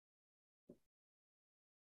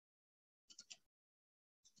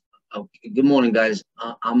Okay, good morning, guys.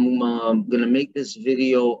 I'm gonna make this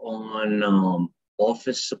video on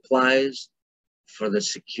office supplies for the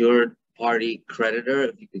secured party creditor.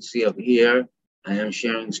 If you can see up here, I am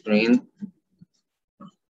sharing screen.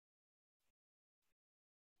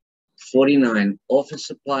 49, office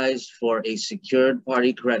supplies for a secured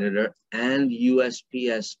party creditor and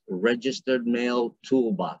USPS registered mail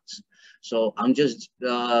toolbox. So I'm just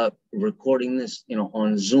recording this,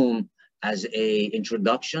 on Zoom as a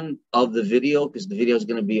introduction of the video because the video is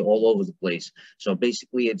going to be all over the place. So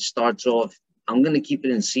basically it starts off, I'm going to keep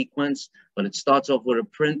it in sequence, but it starts off with a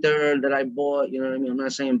printer that I bought. You know what I mean? I'm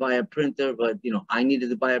not saying buy a printer, but I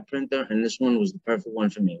needed to buy a printer, and this one was the perfect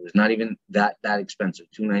one for me. It was not even that expensive,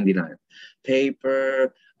 $2.99.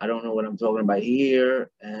 Paper, I don't know what I'm talking about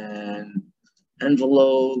here, and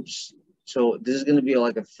envelopes. So this is going to be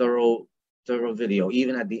like a thorough video.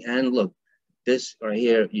 Even at the end, look, this right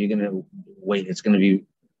here, you're going to wait. It's going to be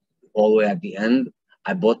all the way at the end.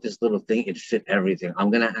 I bought this little thing. It fit everything.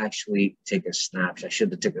 I'm going to actually take a snapshot. I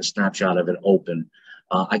should have taken a snapshot of it open.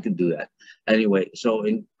 I could do that. Anyway, so,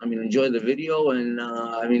 enjoy the video. And,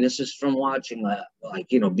 this is from watching,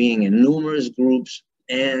 being in numerous groups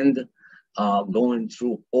and going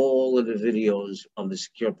through all of the videos of the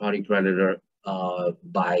secure party creditor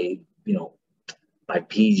by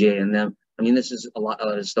PJ and them. This is a lot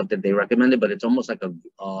of stuff that they recommended, but it's almost like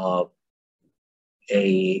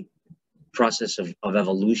a process of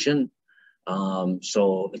evolution.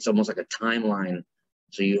 So it's almost like a timeline.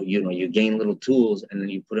 So you gain little tools and then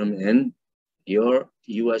you put them in your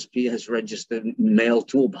USPS registered mail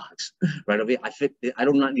toolbox right over here. I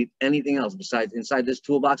do not need anything else besides inside this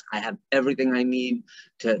toolbox. I have everything I need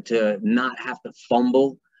to not have to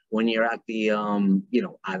fumble when you're at the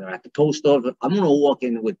either at the post office. I'm gonna walk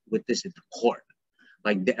in with this at the court.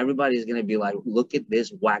 Like everybody's gonna be like, look at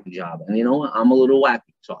this whack job. And you know what? I'm a little wacky.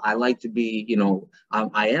 So I like to be,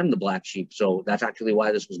 I am the black sheep. So that's actually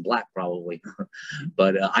why this was black probably.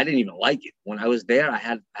 But I didn't even like it. When I was there, I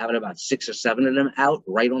had about 6 or 7 of them out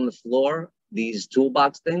right on the floor, these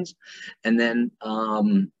toolbox things. And then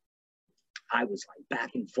I was like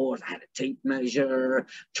back and forth. I had a tape measure,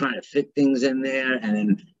 trying to fit things in there. And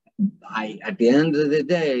then at the end of the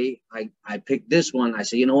day, I picked this one. I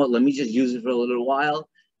said, you know what, let me just use it for a little while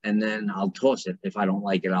and then I'll toss it. If I don't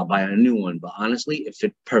like it, I'll buy a new one. But honestly, it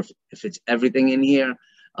fit perfect. It fits everything in here.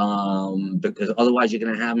 Because otherwise you're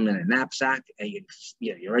going to have them in a knapsack and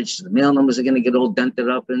your registered mail numbers are going to get all dented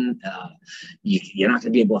up and you're not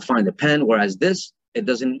going to be able to find a pen. Whereas this, it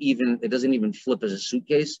doesn't even flip as a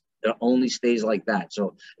suitcase. It only stays like that.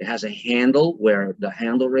 So it has a handle where the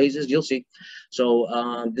handle raises. You'll see. So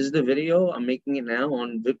this is the video. I'm making it now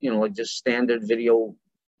on, like just standard video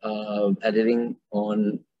editing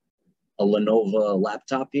on a Lenovo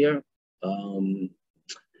laptop here,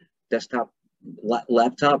 desktop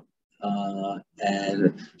laptop.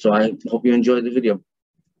 And so I hope you enjoyed the video.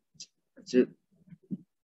 That's it.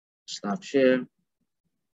 Stop share.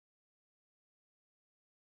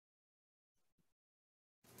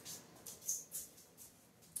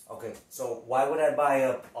 Okay, so why would I buy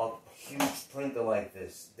a huge printer like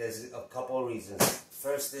this? There's a couple of reasons.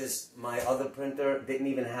 First is my other printer didn't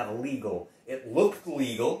even have legal. It looked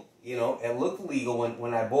legal, it looked legal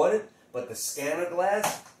when I bought it, but the scanner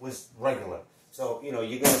glass was regular. So, you're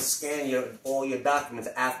going to scan all your documents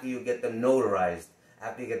after you get them notarized.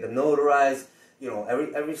 After you get them notarized,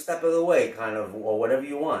 every step of the way, kind of, or whatever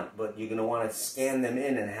you want. But you're going to want to scan them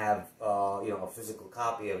in and have, a physical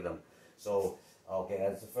copy of them. So, okay,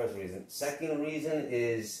 that's the first reason. Second reason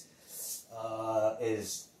is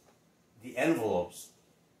the envelopes.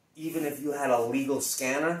 Even if you had a legal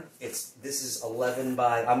scanner, this is 11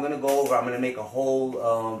 by. I'm going to make a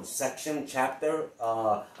whole chapter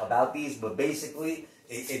about these, but basically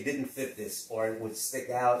it didn't fit this, or it would stick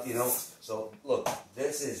out, So look,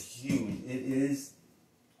 this is huge. It is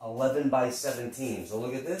 11 by 17. So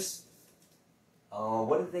look at this.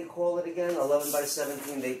 What did they call it again? 11 by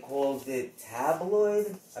 17. They called it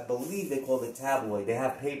tabloid. I believe they called it tabloid. They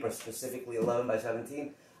have paper specifically 11 by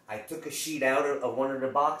 17. I took a sheet out of one of the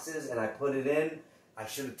boxes and I put it in. I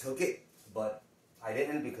should have took it, but I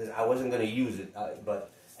didn't because I wasn't going to use it.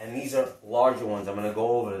 And these are larger ones. I'm going to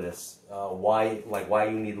go over this. Why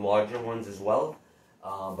you need larger ones as well.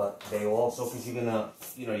 But they also, because you're gonna,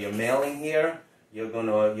 you're mailing here. You're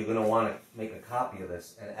gonna want to make a copy of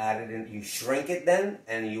this and add it in. You shrink it then,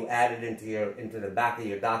 and you add it into the back of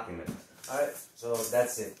your document. All right, so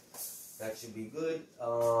that's it. That should be good.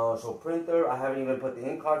 So printer, I haven't even put the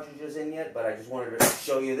ink cartridges in yet, but I just wanted to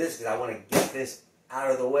show you this because I want to get this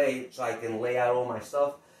out of the way so I can lay out all my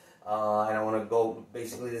stuff. and I want to go,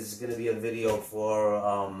 basically this is going to be a video for,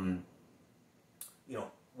 you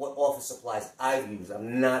know, what office supplies I've used.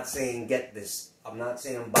 I'm not saying get this. I'm not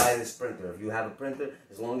saying buy this printer. If you have a printer,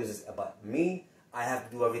 as long as it's about me, I have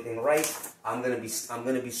to do everything right. I'm gonna be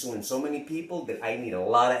suing so many people that I need a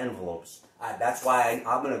lot of envelopes. That's why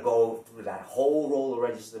I'm gonna go through that whole roll of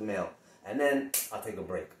registered mail, and then I'll take a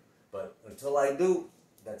break. But until I do,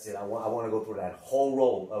 that's it. I want to go through that whole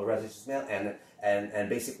roll of registered mail and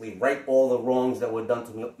basically right all the wrongs that were done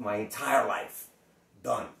to me my entire life.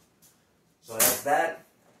 Done. So that's that.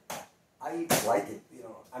 I like it, you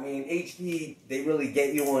know. I mean, HP, they really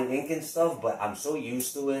get you on ink and stuff, but I'm so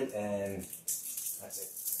used to it, and that's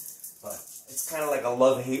it. But it's kind of like a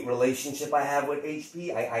love-hate relationship I have with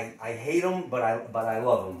HP. I hate them, but I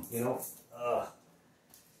love them, you know.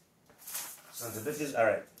 Sons of bitches. All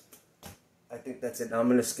right. I think that's it. I'm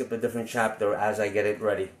gonna skip a different chapter as I get it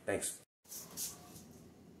ready. Thanks.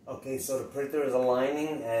 Okay, so the printer is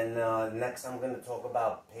aligning, and next I'm gonna talk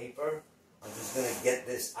about paper. I'm just going to get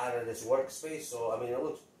this out of this workspace. So, I mean, it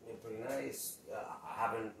looks pretty nice. I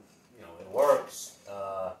haven't, you know, it works.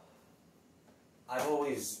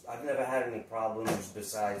 I've never had any problems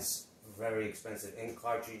besides very expensive ink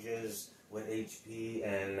cartridges with HP.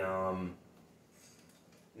 And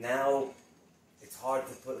now it's hard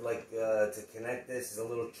to put, like, to connect this. It's a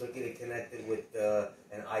little tricky to connect it with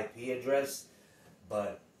an IP address.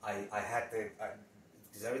 But I had to,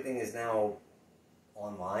 because everything is now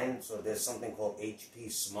online, so there's something called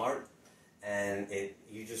HP Smart, and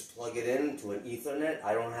you just plug it into an Ethernet.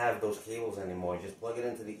 I don't have those cables anymore. You just plug it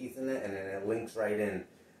into the Ethernet, and then it links right in.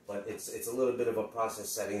 But it's a little bit of a process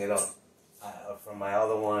setting it up. From my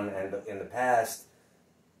other one, and in the past,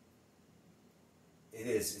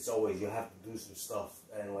 it's always you have to do some stuff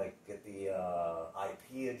and like get the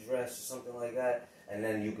IP address or something like that, and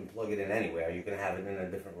then you can plug it in anywhere. You can have it in a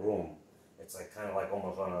different room. It's like kind of like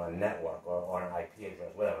almost on a network or an IP address,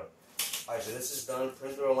 whatever. Alright, so this is done.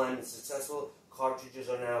 Printer alignment successful. Cartridges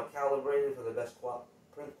are now calibrated for the best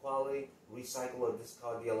print quality. Recycle or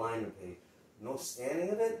discard the alignment page. No scanning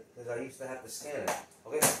of it, because I used to have to scan it.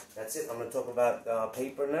 Okay, that's it. I'm going to talk about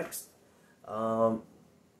paper next.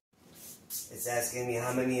 It's asking me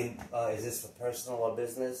how many, is this for personal or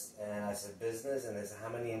business? And I said business, and it said how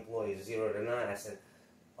many employees, 0 to 9. I said,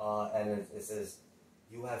 and it says,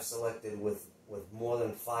 you have selected with more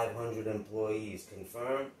than 500 employees.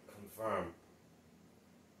 Confirm? Confirm.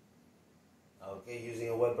 Okay, using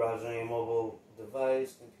a web browser on your mobile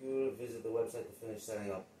device, computer, visit the website to finish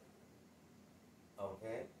setting up.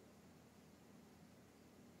 Okay.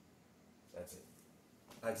 That's it.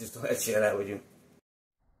 I just thought I'd share that with you.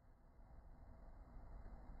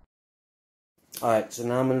 Alright, so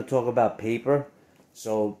now I'm going to talk about paper.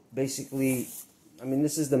 So basically, I mean,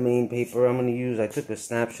 this is the main paper I'm going to use. I took a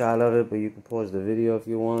snapshot of it, but you can pause the video if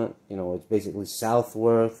you want. You know, it's basically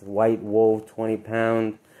Southworth, white wool, 20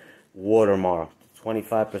 pound, Watermarked,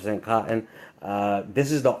 25% cotton.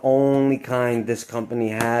 This is the only kind this company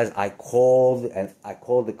has. I called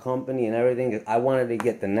the company and everything. I wanted to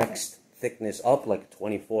get the next thickness up, like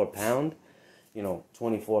 24 pound. You know,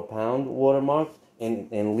 24 pound Watermarked.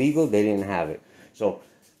 And legal, they didn't have it. So,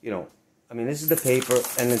 you know, I mean, this is the paper,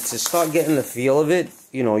 and to start getting the feel of it,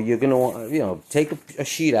 you know, you're gonna want, you know, take a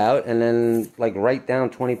sheet out and then like write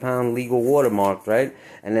down 20 pound legal Watermarked, right?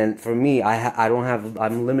 And then for me,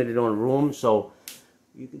 I'm limited on room, so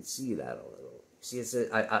you can see that a little. See, it's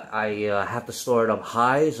I have to store it up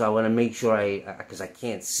high, so I want to make sure because I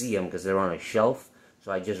can't see them because they're on a shelf,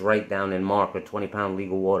 so I just write down in marker 20 pound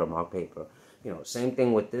legal Watermark paper. You know, same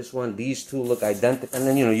thing with this one. These two look identical, and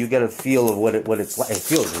then you know you get a feel of what it's like. It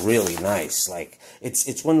feels really nice. Like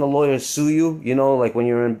it's when the lawyers sue you. You know, like when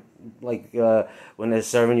you're in when they're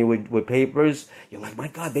serving you with papers. You're like, my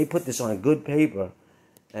God, they put this on a good paper,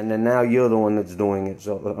 and then now you're the one that's doing it.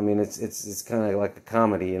 So I mean, it's kind of like a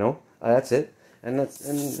comedy. You know, that's it. And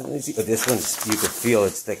this one's, you could feel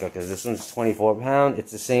it's thicker because this one's 24 pound.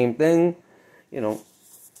 It's the same thing, you know,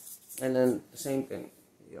 and then the same thing.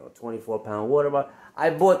 You know, 24 pound Watermark. I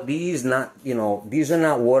bought these, not, you know, these are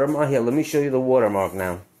not Watermark. Here, let me show you the Watermark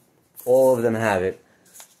now. All of them have it.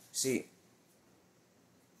 See,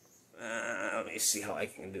 let me see how I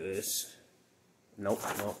can do this. Nope,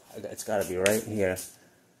 it's got to be right here.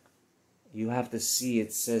 You have to see,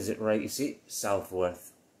 it says it right. You see,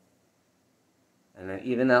 Southworth. And then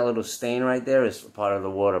even that little stain right there is part of the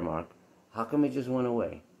Watermark. How come it just went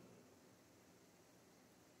away?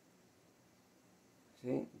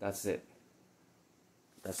 See, that's it.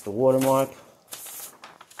 That's the Watermark.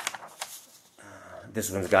 This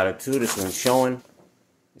one's got it too. This one's showing.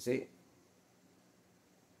 You see?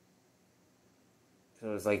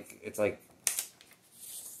 So it's like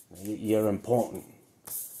you're important.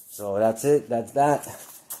 So that's it. That's that.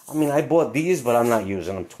 I mean, I bought these, but I'm not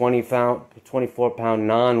using them. 24 pound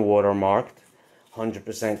non-watermarked,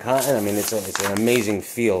 100% cotton. I mean, it's an amazing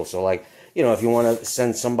feel. So like, you know, if you want to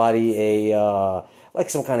send somebody a like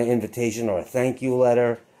some kind of invitation or a thank you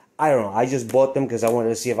letter, I don't know. I just bought them because I wanted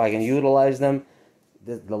to see if I can utilize them.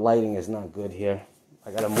 The lighting is not good here.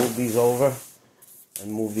 I gotta move these over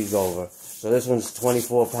and move these over. So this one's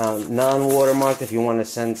 24 pound non-watermarked. If you want to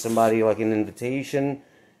send somebody like an invitation,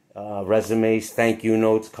 resumes, thank you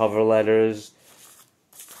notes, cover letters,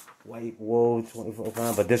 white wool, 24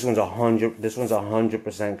 pound. But this one's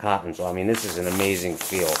 100% cotton. So I mean, this is an amazing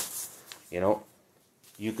feel. You know,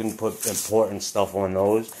 you can put important stuff on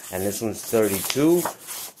those. And this one's 32.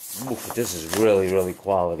 Oof, this is really, really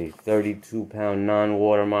quality. 32 pound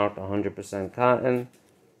non-watermarked, 100% cotton.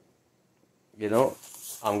 You know,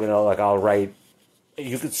 I'll write,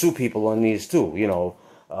 you could sue people on these too, you know.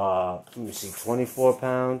 Let me see, 24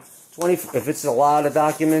 pound. If it's a lot of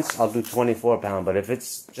documents, I'll do 24 pound. But if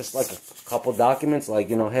it's just like a couple documents, like,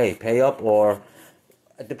 you know, hey, pay up, or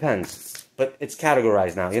it depends. But it's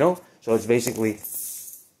categorized now, you know. So it's basically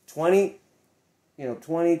 20, you know,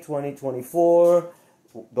 20, 20, 24.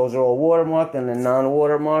 Those are all watermarked, and then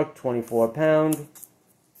non-watermarked, 24 pound,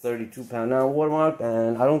 32 pound non-watermarked,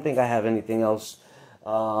 and I don't think I have anything else.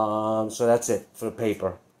 So that's it for the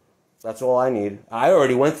paper. That's all I need. I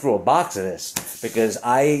already went through a box of this because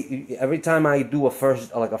every time I do a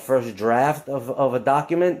first draft of a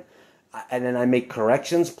document, and then I make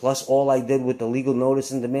corrections, plus all I did with the legal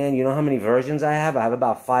notice and demand. You know how many versions I have? I have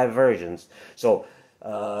about 5 versions. So,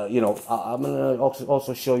 you know, I'm gonna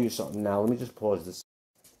also show you something now. Let me just pause this.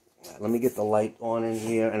 Let me get the light on in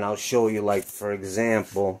here, and I'll show you, like, for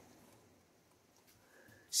example,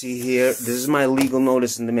 see here, this is my legal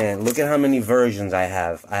notice and demand. Look at how many versions I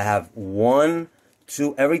have. I have 1,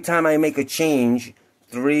 2, every time I make a change,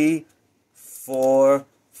 3, 4,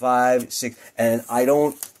 5, 6, and I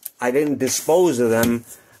didn't dispose of them,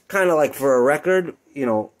 kind of like for a record, you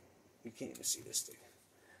know, you can't even see this thing.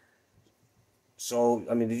 So,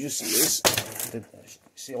 I mean, did you see this?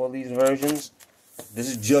 See all these versions? This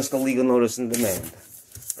is just a legal notice and demand,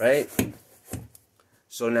 right?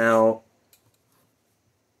 So now,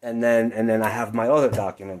 and then I have my other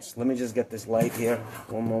documents. Let me just get this light here.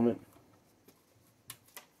 One moment.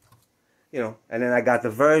 You know, and then I got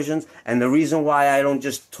the versions. And the reason why I don't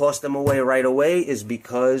just toss them away right away is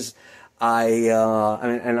because I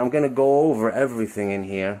mean, and I'm gonna go over everything in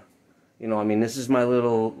here. You know, I mean, this is my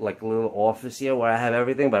little office here where I have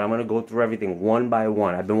everything, but I'm going to go through everything one by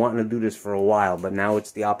one. I've been wanting to do this for a while, but now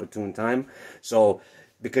it's the opportune time. So,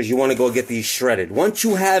 because you want to go get these shredded. Once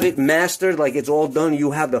you have it mastered, like it's all done,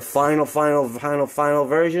 you have the final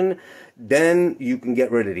version, then you can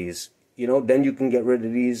get rid of these. You know, then you can get rid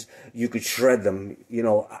of these. You could shred them. You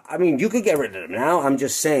know, I mean, you could get rid of them now. I'm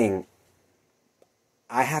just saying,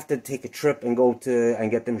 I have to take a trip and go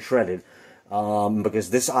and get them shredded. Because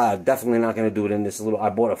this, I'm definitely not going to do it in this little, I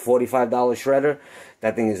bought a $45 shredder.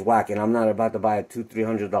 That thing is whack, and I'm not about to buy a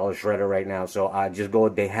 $200-300 shredder right now. So I just go,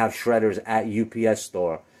 they have shredders at UPS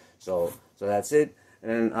store. So that's it.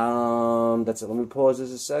 And that's it. Let me pause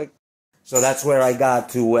this a sec. So that's where I got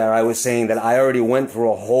to where I was saying that I already went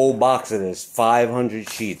through a whole box of this, 500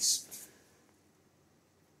 sheets.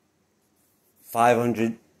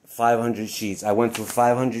 500 sheets. I went through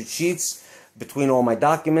 500 sheets between all my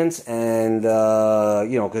documents, and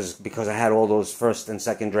you know, because I had all those first and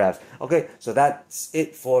second drafts. Okay, so that's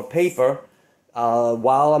it for paper.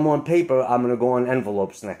 While I'm on paper, I'm gonna go on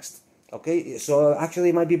envelopes next. Okay, so actually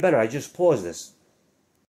it might be better. I just paused this.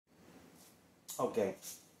 Okay,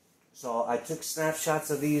 so I took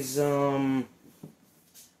snapshots of these envelopes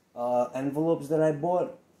that I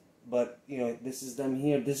bought, but you know, this is them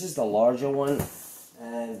here. This is the larger one,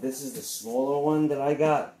 and this is the smaller one that I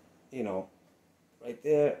got. You know, right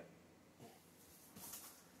there.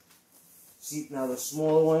 See, now the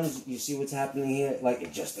smaller ones, you see what's happening here?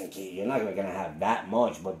 Like, just in case, you're not gonna have that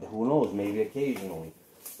much, but who knows, maybe occasionally.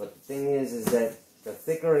 But the thing is that the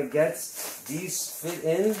thicker it gets, these fit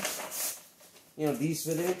in. You know, these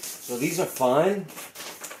fit in. So these are fine.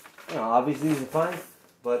 You know, obviously these are fine.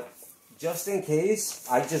 But just in case,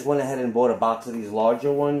 I just went ahead and bought a box of these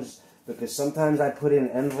larger ones, because sometimes I put in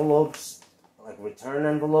envelopes, like return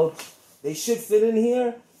envelopes. They should fit in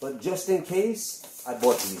here, but just in case, I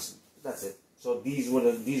bought these. That's it. So these were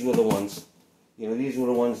the ones. You know, these were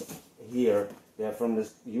the ones here. They're from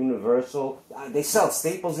this Universal. They sell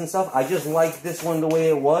staples and stuff. I just like this one the way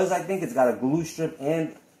it was. I think it's got a glue strip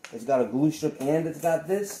and it's got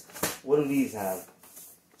this. What do these have?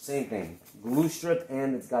 Same thing. Glue strip,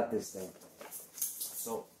 and it's got this thing.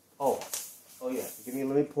 So, oh yeah.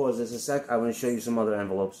 Let me pause this a sec. I want to show you some other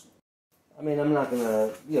envelopes. I mean, I'm not gonna,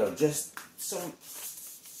 just some.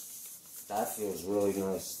 That feels really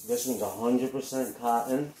nice. This one's 100%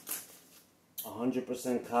 cotton.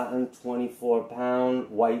 100% cotton, 24 pound,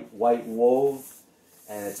 white wove.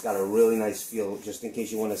 And it's got a really nice feel, just in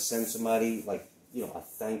case you want to send somebody, like, a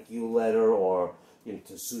thank you letter, or,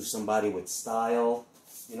 to sue somebody with style,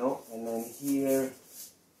 And then here,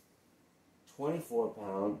 24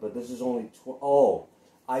 pound, but this is only, oh,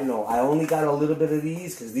 I know, I only got a little bit of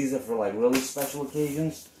these, because these are for, like, really special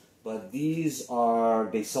occasions. But these are,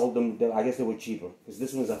 they sold them, I guess they were cheaper. Because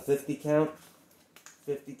this one's a 50 count.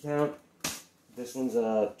 50 count. This one's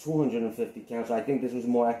a 250 count. So I think this was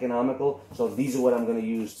more economical. So these are what I'm going to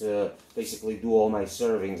use to basically do all my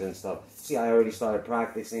servings and stuff. See, I already started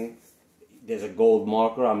practicing. There's a gold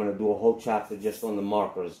marker. I'm going to do a whole chapter just on the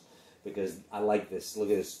markers. Because I like this.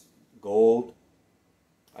 Look at this. Gold.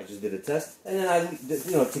 I just did a test, and then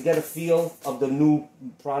to get a feel of the new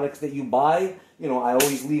products that you buy, I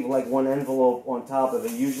always leave like one envelope on top of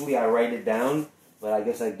it. Usually I write it down, but I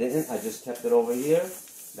guess I didn't. I just kept it over here.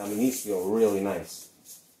 I mean, these feel really nice.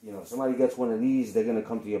 If somebody gets one of these, they're gonna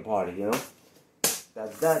come to your party.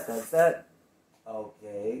 That's that.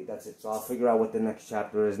 Okay, that's it. So I'll figure out what the next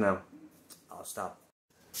chapter is now. I'll stop.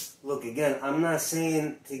 Look, again, I'm not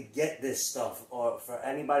saying to get this stuff or for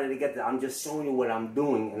anybody to get that. I'm just showing you what I'm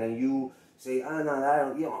doing, and then you say, oh, no, I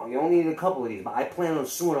don't, you only need a couple of these. But I plan on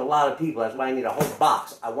suing a lot of people. That's why I need a whole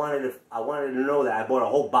box. I wanted to know that I bought a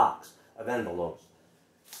whole box of envelopes.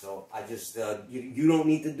 So I just, you don't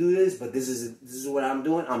need to do this, but this is what I'm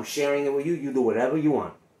doing. I'm sharing it with you. You do whatever you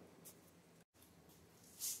want.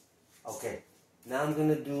 Okay, now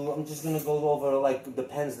I'm just gonna go over like the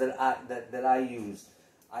pens that I use.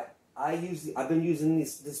 I've been using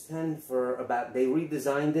this pen for they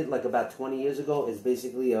redesigned it like about 20 years ago. It's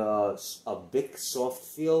basically a Bic soft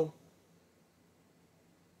feel.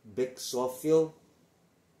 Bic soft feel.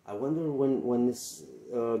 I wonder when this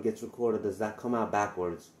gets recorded, does that come out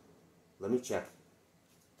backwards? Let me check.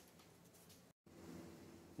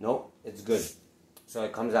 Nope, it's good. So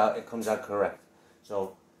it comes out correct.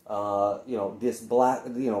 So this black,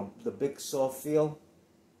 the Bic soft feel,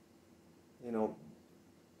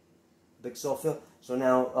 Big Sofa. So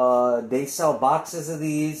now they sell boxes of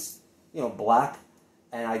these, black,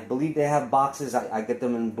 and I believe they have boxes. I get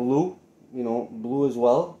them in blue, blue as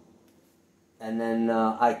well. And then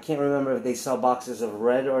I can't remember if they sell boxes of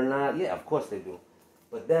red or not. Yeah, of course they do.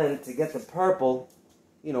 But then to get the purple,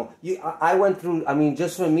 I went through. I mean,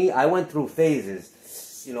 just for me, I went through phases.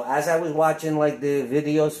 As I was watching like the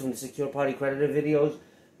videos from the Secure Party Creditor videos,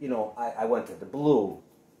 I went to the blue.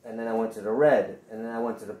 And then I went to the red, and then I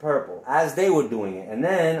went to the purple, as they were doing it. And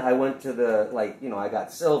then I went to the, I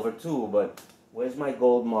got silver too, but where's my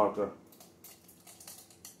gold marker?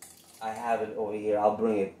 I have it over here. I'll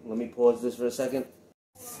bring it. Let me pause this for a second.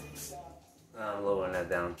 I'm lowering that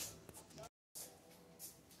down.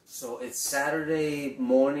 So it's Saturday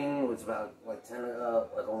morning. It's about like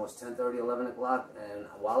almost 10:30, 11 o'clock. And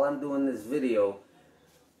while I'm doing this video,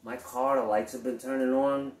 my car, the lights have been turning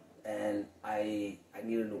on. And I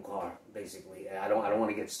need a new car, basically. And I don't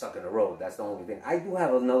want to get stuck in the road. That's the only thing. I do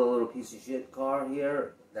have another little piece of shit car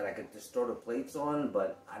here that I could just throw the plates on,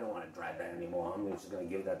 but I don't want to drive that anymore. I'm just going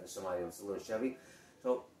to give that to somebody that's a little Chevy.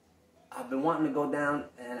 So I've been wanting to go down,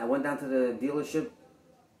 and I went down to the dealership,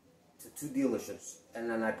 to 2 dealerships, and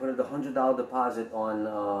then I put a $100 deposit on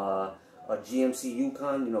a GMC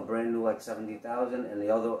Yukon, brand new, like 70,000, and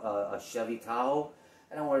the other a Chevy Tahoe.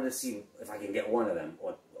 And I wanted to see if I can get one of them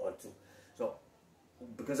or 2. So,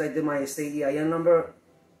 because I did my state EIN number,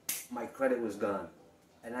 my credit was gone.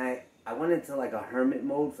 And I went into like a hermit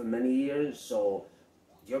mode for many years, so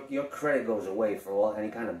your credit goes away for any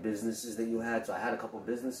kind of businesses that you had. So I had a couple of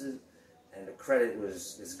businesses, and the credit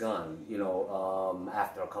is gone,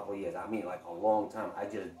 after a couple of years. I mean, like a long time. I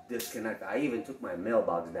just disconnected. I even took my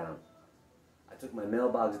mailbox down. I took my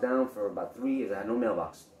mailbox down for about 3 years. I had no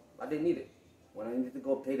mailbox. I didn't need it. When I needed to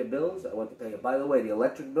go pay the bills, I went to pay it. By the way, the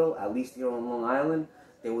electric bill, at least here on Long Island,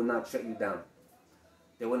 they would not shut you down.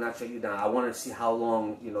 They would not shut you down. I want to see how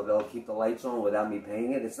long, they'll keep the lights on without me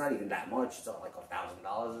paying it. It's not even that much. It's like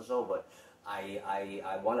 $1,000 or so, but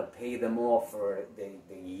I want to pay them off for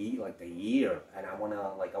the year, and I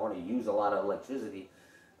want to use a lot of electricity.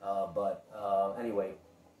 Anyway,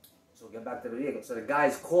 so get back to the vehicle. So the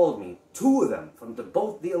guys called me, 2 of them from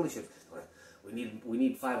both dealerships. We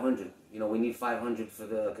need 500. We need 500 for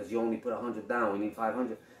because you only put 100 down. We need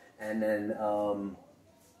 500, and then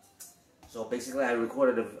So basically I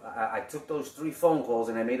recorded, I took those 3 phone calls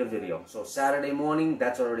and I made a video. So Saturday morning,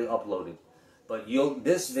 that's already uploaded. But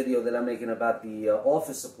this video that I'm making about the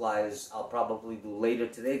office supplies, I'll probably do later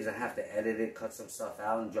today because I have to edit it, cut some stuff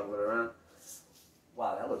out and juggle it around.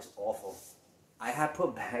 Wow, that looks awful. I have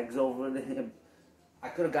put bags over it. I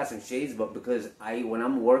could have got some shades, but because when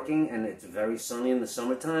I'm working and it's very sunny in the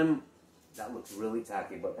summertime, that looks really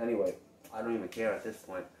tacky. But anyway, I don't even care at this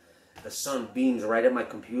point. The sun beams right at my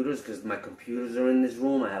computers because my computers are in this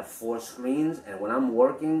room. I have 4 screens, and when I'm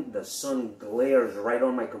working, the sun glares right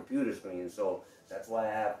on my computer screen. So that's why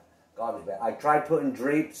I have garbage bag. I tried putting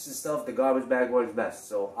drapes and stuff. The garbage bag works best.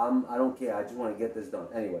 So I don't care. I just want to get this done.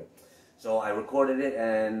 Anyway, so I recorded it,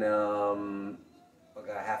 and like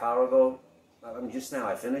a half hour ago, just now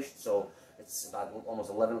I finished. So it's about almost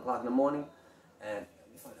 11 o'clock in the morning, and let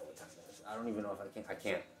me find out what time it is. I don't even know if I can. I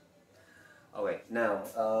can't. Okay, now,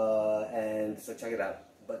 and so check it out.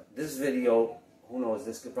 But this video, who knows,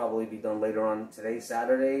 this could probably be done later on today,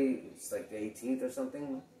 Saturday, it's like the 18th or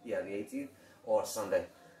something. Yeah, the 18th, or Sunday.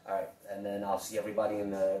 Alright, and then I'll see everybody in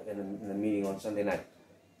the meeting on Sunday night.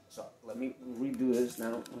 So, let me redo this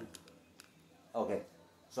now. Okay,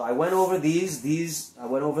 so I went over these, I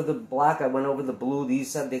went over the black, I went over the blue.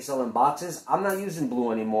 These said they sell in boxes. I'm not using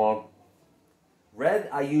blue anymore. Red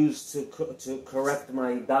I use to correct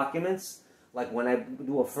my documents. Like when I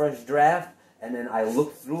do a first draft and then I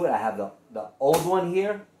look through it, I have the old one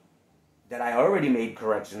here that I already made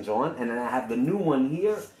corrections on, and then I have the new one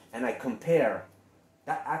here, and I compare.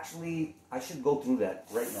 That actually, I should go through that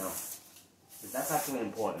right now, because that's actually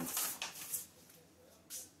important.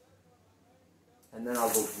 And then I'll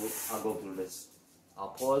go through this. I'll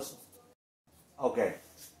pause. Okay,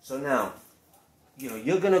 so now,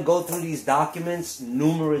 you're gonna go through these documents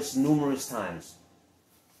numerous times.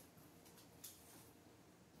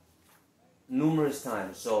 Numerous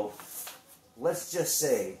times. So let's just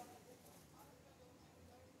say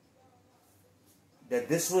that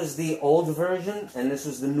this was the old version and this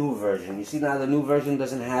was the new version. You see now the new version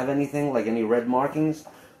doesn't have anything, like any red markings,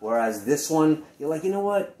 whereas this one, you're like, you know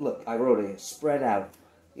what? Look, I wrote it, spread out,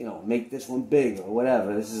 make this one big or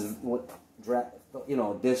whatever. This is what,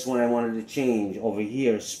 this one I wanted to change over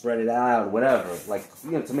here, spread it out, whatever, like,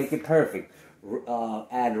 to make it perfect.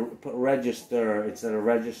 Put register instead of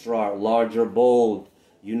registrar, larger, bold,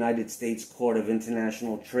 United States Court of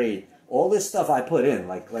International Trade. All this stuff I put in,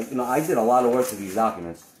 I did a lot of work to these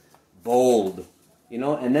documents. Bold,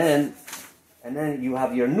 and then you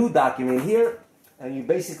have your new document here, and you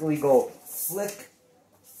basically go flick,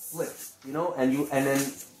 and then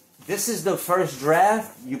this is the first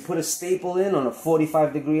draft. You put a staple in on a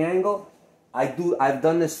 45-degree angle. I've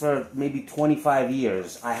done this for maybe 25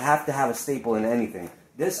 years. I have to have a staple in anything.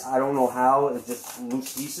 This, I don't know how, it's just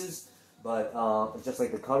loose pieces, but it's just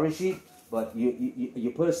like the cover sheet. But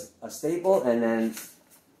you put a staple, and then,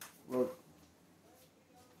 look,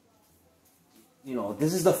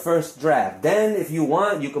 this is the first draft. Then, if you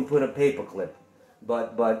want, you can put a paper clip.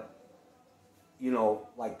 But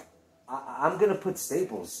I'm going to put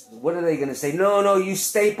staples. What are they going to say? No, you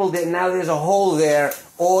stapled it, now there's a hole there.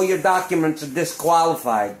 All your documents are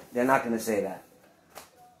disqualified. They're not going to say that.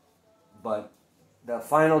 But the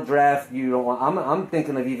final draft, you don't want... I'm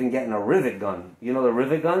thinking of even getting a rivet gun. You know the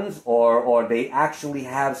rivet guns? Or they actually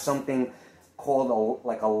have something called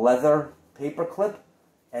a leather paper clip.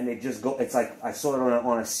 And they just go... It's like, I saw it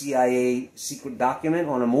on a CIA secret document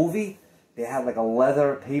on a movie. They had like a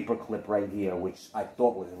leather paper clip right here, which I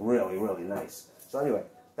thought was really, really nice. So anyway,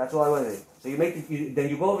 that's all I wanted to do. So then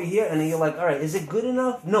you go over here, and then you're like, all right, is it good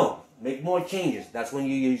enough? No. Make more changes. That's when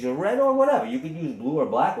you use your red or whatever. You could use blue or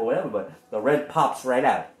black or whatever, but the red pops right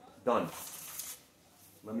out. Done.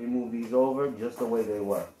 Let me move these over just the way they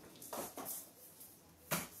were.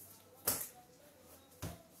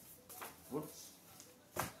 Whoops.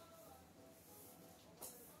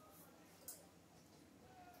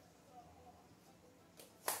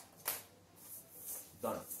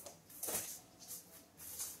 Done.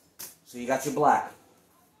 So you got your black.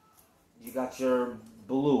 You got your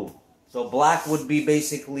blue. So black would be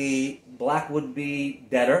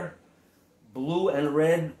debtor. Blue and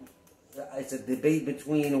red, it's a debate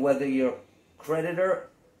between whether you're creditor.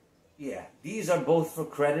 Yeah, these are both for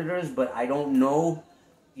creditors, but I don't know,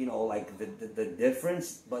 like the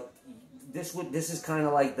difference. But this is kind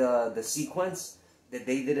of like the sequence that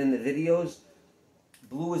they did in the videos.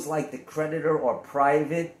 Blue is like the creditor or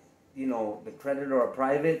private, the creditor or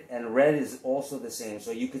private, and red is also the same.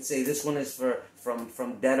 So you could say this one is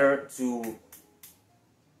from debtor to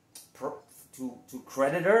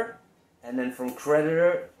creditor, and then from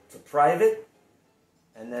creditor to private,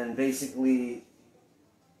 and then basically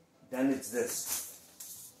Then it's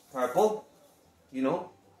this purple, you know,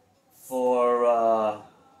 for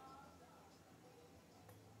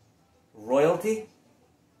royalty.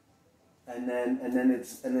 And then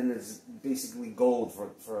it's basically gold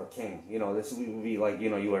for a king. You know, this would be like, you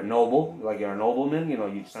know, you are noble, like you're a nobleman. You know,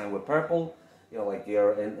 you sign with purple. You know, like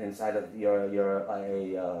you're inside of you're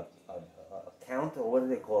a count, or what do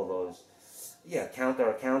they call those? Yeah, count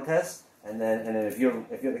or a countess. And then if you're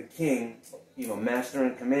the king, you know, master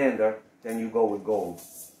and commander, then you go with gold.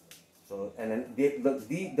 So and then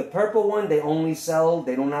the purple one they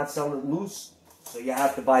do not sell it loose. So you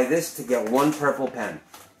have to buy this to get one purple pen.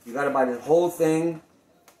 You got to buy the whole thing,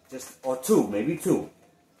 or two, maybe two.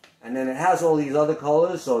 And then it has all these other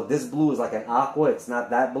colors. So this blue is like an aqua. It's not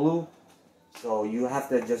that blue. So you have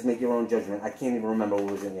to just make your own judgment. I can't even remember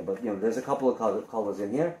what was in here. But, you know, there's a couple of colors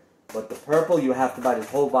in here. But the purple, you have to buy this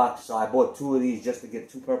whole box. So I bought two of these just to get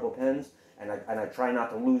two purple pens. And I try not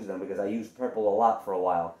to lose them because I used purple a lot for a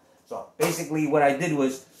while. So basically what I did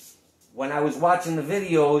was, when I was watching the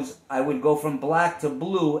videos, I would go from black to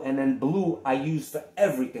blue, and then blue I used for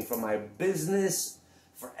everything, for my business,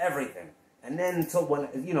 for everything. And then until when,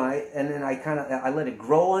 you know, I let it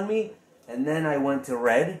grow on me, and then I went to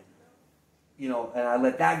red, you know, and I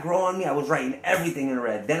let that grow on me. I was writing everything in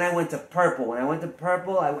red. Then I went to purple. When I went to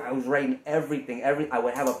purple, I was writing everything. I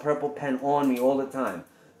would have a purple pen on me all the time.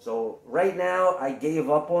 So right now, I gave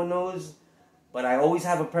up on those. But I always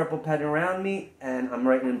have a purple pen around me, and I'm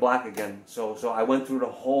writing in black again. So I went through the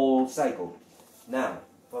whole cycle. Now,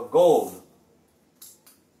 for gold,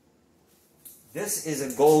 this is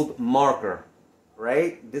a gold marker,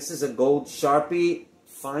 right? This is a gold Sharpie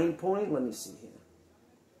fine point. Let me see here.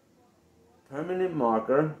 Permanent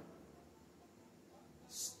marker.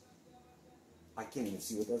 I can't even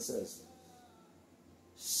see what that says.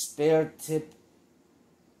 Spare tip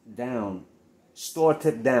down. Store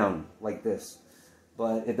tip down, like this.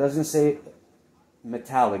 But it doesn't say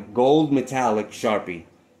metallic. Gold metallic Sharpie.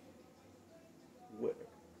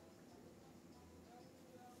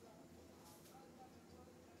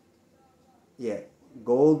 Yeah,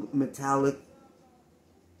 gold metallic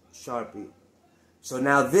Sharpie. So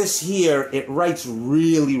now this here, it writes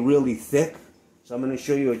really, really thick. So I'm going to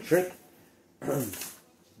show you a trick.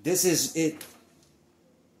 This is it.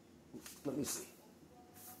 Let me see.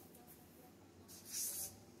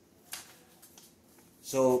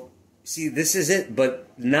 So, see, this is it, but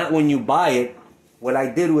not when you buy it. What I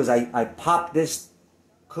did was I popped this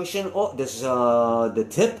cushion, the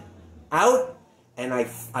tip out, and I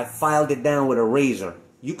filed it down with a razor.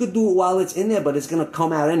 You could do it while it's in there, but it's going to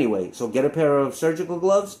come out anyway. So get a pair of surgical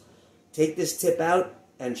gloves, take this tip out,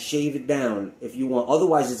 and shave it down if you want.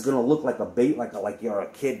 Otherwise, it's going to look like a bait, like you're a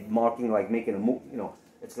kid marking, like making a move. You know,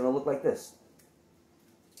 it's going to look like this.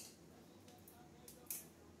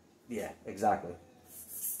 Yeah, exactly.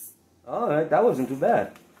 All right, that wasn't too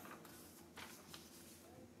bad.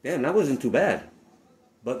 Damn, that wasn't too bad.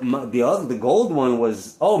 But the gold one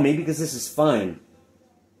was, oh, maybe because this is fine.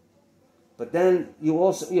 But then you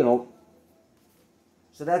also, you know,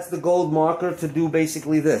 so that's the gold marker to do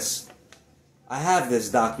basically this. I have this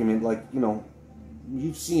document, like, you know,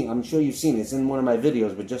 you've seen, I'm sure you've seen it. It's in one of my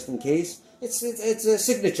videos, but just in case, it's a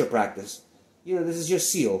signature practice. You know, this is your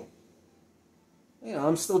seal. You know,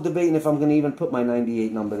 I'm still debating if I'm going to even put my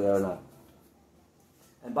 98 number there or not.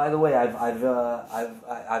 And by the way,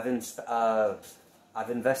 I've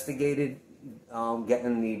investigated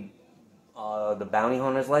getting the bounty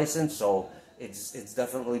hunter's license, so it's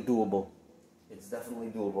definitely doable. It's definitely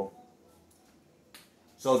doable.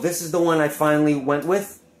 So this is the one I finally went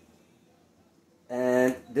with,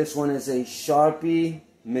 and this one is a Sharpie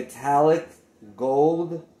metallic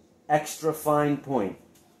gold extra fine point.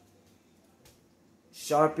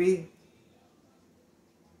 Sharpie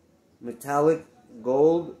metallic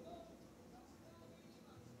gold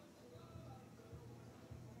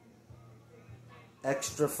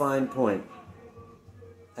extra fine point.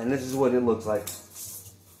 And this is what it looks like.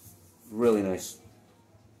 Really nice.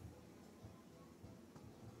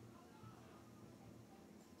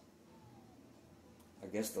 I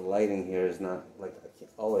guess the lighting here is not like,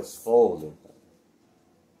 oh, it's folded.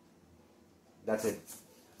 That's it.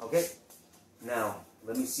 Okay. Now,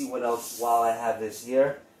 let me see what else while I have this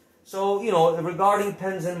here. So, you know, regarding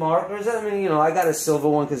pens and markers, I mean, you know, I got a silver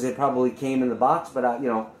one because it probably came in the box, but, you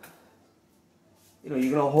know, you're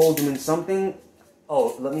going to hold them in something.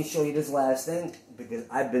 Oh, let me show you this last thing, because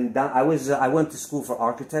I've been down, I went to school for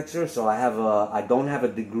architecture, so I don't have a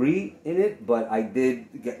degree in it, but I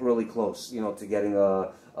did get really close, you know, to getting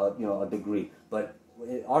a degree. But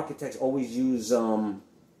architects always use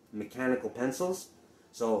mechanical pencils.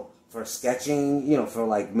 So for sketching, you know, for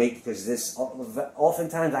like because this,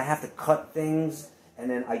 oftentimes I have to cut things and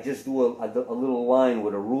then I just do a little line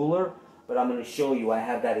with a ruler. But I'm going to show you, I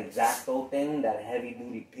have that X-Acto thing, that heavy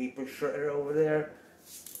duty paper shredder over there.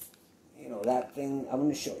 You know, that thing, I'm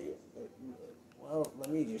going to show you. Well, let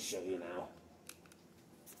me just show you now.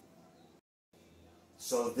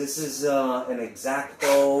 So this is an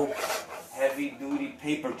X-Acto heavy duty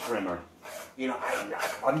paper trimmer. You know,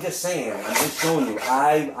 I'm just saying, I'm just showing you.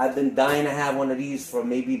 I've been dying to have one of these for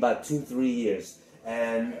maybe about 2-3 years.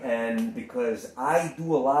 And because I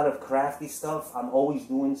do a lot of crafty stuff, I'm always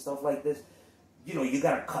doing stuff like this. You know, you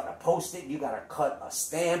gotta cut a Post-it, you gotta cut a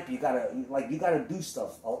stamp, you gotta do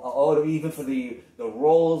stuff. Or even for the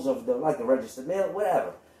rolls of the registered mail,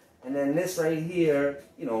 whatever. And then this right here,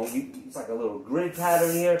 you know, it's like a little grid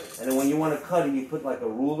pattern here. And then when you want to cut it, you put like a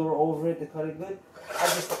ruler over it to cut it good.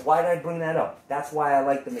 Why did I bring that up? That's why I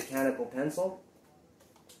like the mechanical pencil.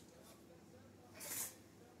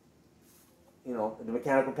 You know, the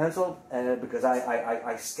mechanical pencil, because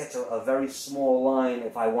I sketch a very small line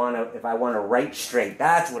if I wanna write straight.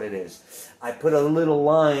 That's what it is. I put a little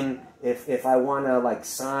line if I wanna like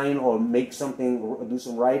sign or make something, do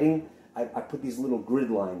some writing. I put these little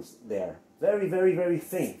grid lines there. Very, very, very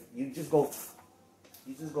faint. You just go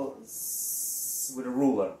with a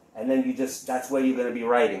ruler, and then that's where you're gonna be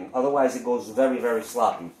writing. Otherwise, it goes very, very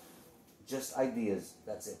sloppy. Just ideas.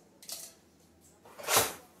 That's it.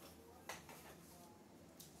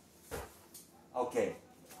 Okay,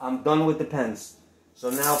 I'm done with the pens. So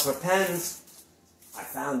now for pens, I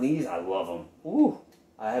found these. I love them. Ooh,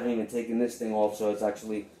 I haven't even taken this thing off, so it's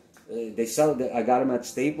actually, they sell it. I got them at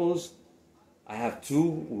Staples. I have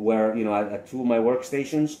two where, you know, I have two of my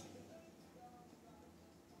workstations.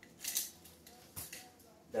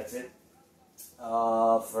 That's it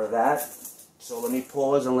for that. So let me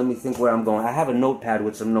pause and let me think where I'm going. I have a notepad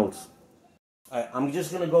with some notes. All right, I'm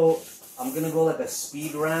gonna go like a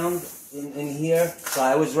speed round in here. So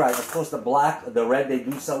I was right. Of course, the red, they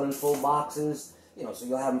do sell in full boxes. You know, so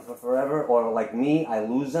you'll have them for forever. Or like me, I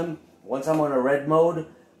lose them. Once I'm on a red mode,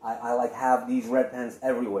 I like have these red pens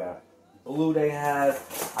everywhere. Blue they have.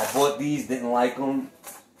 I bought these, didn't like them.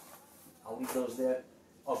 I'll leave those there.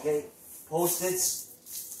 Okay, Post-its.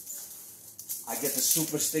 I get the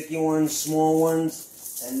super sticky ones, small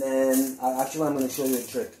ones, and then actually I'm going to show you a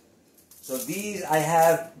trick. So these, I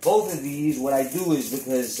have both of these. What I do is,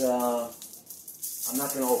 because I'm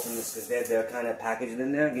not going to open this because they're kind of packaged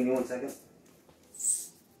in there. Give me 1 second.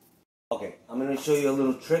 Okay, I'm going to show you a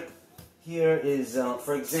little trick. Here is,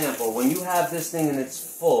 for example, when you have this thing and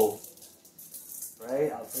it's full, right?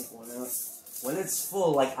 I'll take one out. When it's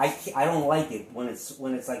full, like I don't like it when it's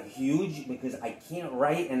like huge, because I can't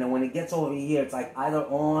write, and then when it gets over here, it's like either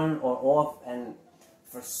on or off, and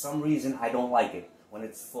for some reason I don't like it when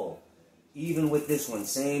it's full. Even with this one,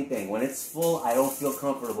 same thing. When it's full, I don't feel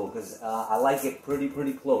comfortable because I like it pretty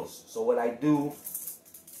close. So what I do,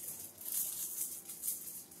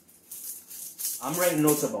 I'm writing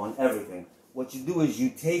notes up on everything. What you do is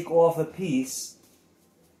you take off a piece,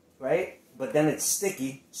 right? But then it's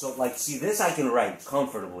sticky. So like, see this, I can write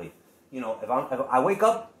comfortably. You know, if I wake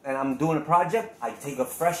up and I'm doing a project, I take a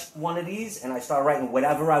fresh one of these and I start writing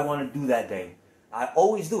whatever I want to do that day. I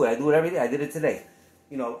always do it. I do it every day. I did it today.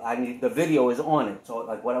 You know, the video is on it. So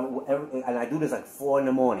like whatever, and I do this like 4 in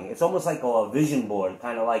the morning. It's almost like a vision board,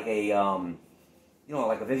 kind of like a, you know,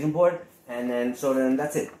 like a vision board. And then, so then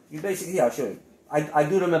that's it. You basically, I'll show you. I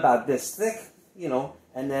do them about this thick, you know,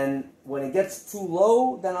 and then when it gets too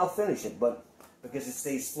low, then I'll finish it, but because it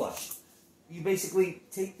stays flush. You basically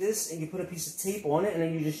take this and you put a piece of tape on it, and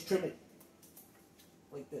then you just trim it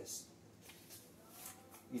like this.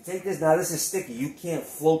 You take this, now this is sticky. You can't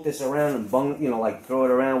float this around and bung, you know, like throw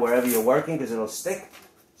it around wherever you're working because it'll stick.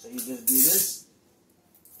 So you just do this.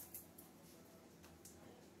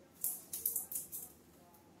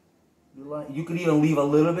 You could even leave a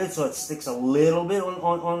little bit so it sticks a little bit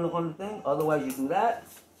on the thing. Otherwise, you do that.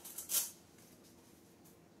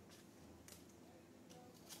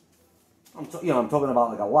 I'm talking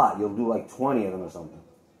about like a lot. You'll do like 20 of them or something.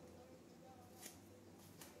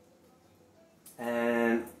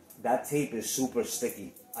 And that tape is super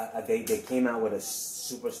sticky. They came out with a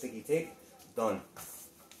super sticky tape. Done.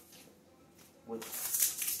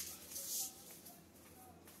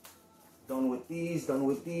 Done with these. Done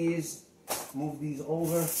with these. Move these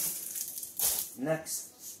over.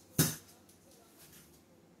 Next.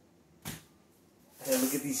 Hey,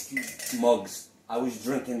 look at these cute mugs. I was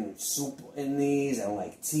drinking soup in these and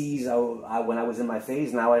like teas when I was in my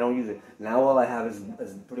phase. Now I don't use it. Now all I have is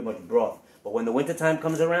pretty much broth. But when the winter time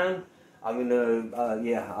comes around, I'm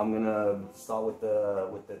gonna start with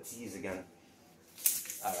the T's again.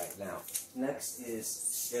 All right, now next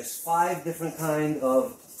is there's five different kind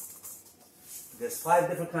of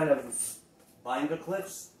binder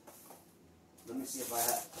clips. Let me see if I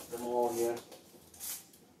have them all here.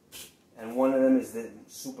 And one of them is the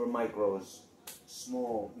super micros,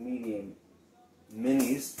 small, medium,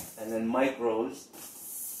 minis, and then micros.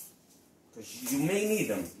 Because you may need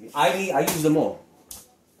them. I use them all.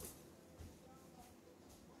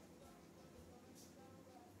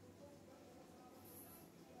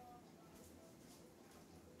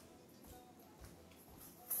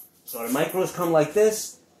 So the micros come like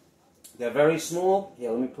this. They're very small.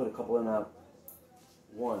 Here, let me put a couple in out.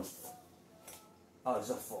 One. Oh, it's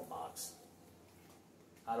a full box.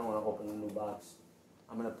 I don't want to open a new box.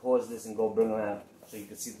 I'm going to pause this and go bring them out so you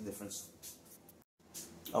can see the difference.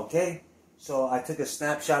 Okay, so I took a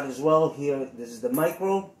snapshot as well. Here, this is the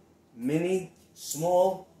micro, mini,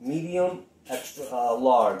 small, medium, extra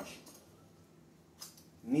large.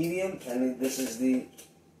 Medium, and then this is the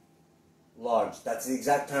large. That's the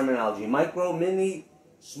exact terminology. Micro, mini,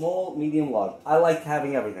 small, medium, large. I like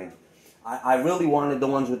having everything. I really wanted the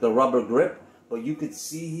ones with the rubber grip, but you could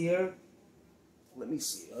see here. Let me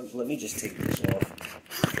see. Let me just take this off.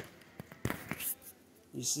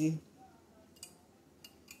 You see?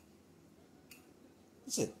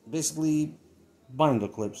 That's it. Basically, binder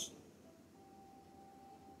clips.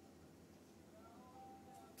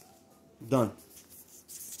 Done.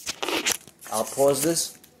 I'll pause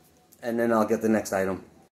this, and then I'll get the next item.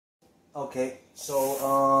 Okay,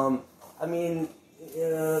 so, I mean,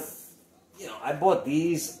 you know, I bought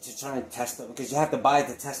these to try and test them, because you have to buy it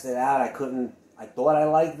to test it out. I thought I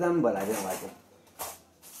liked them, but I didn't like them.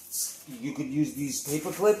 You could use these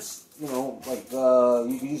paper clips, you know, like,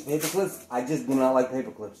 you could use paper clips. I just do not like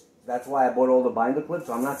paper clips. That's why I bought all the binder clips.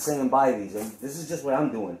 So I'm not saying buy these. And this is just what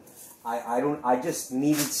I'm doing. I just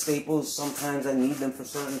needed staples. Sometimes I need them for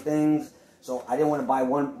certain things. So I didn't want to buy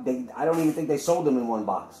one. I don't even think they sold them in one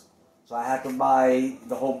box. So I had to buy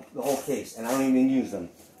the whole case, and I don't even use them.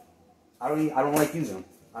 I don't like using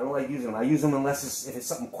them. I use them unless if it's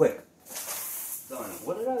something quick. Done.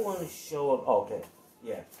 What did I want to show up? Oh, okay.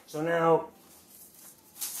 Yeah. So now,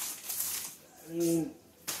 I mean,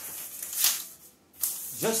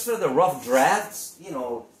 just for the rough drafts, you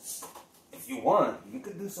know, if you want, you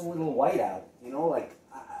could do some little whiteout. You know, like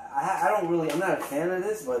I'm not a fan of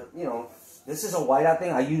this, but you know, this is a whiteout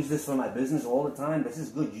thing. I use this for my business all the time. This is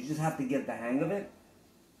good. You just have to get the hang of it.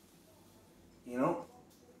 You know,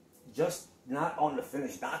 just not on the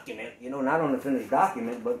finished document. You know, not on the finished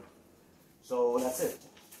document, but so that's it.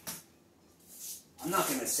 I'm not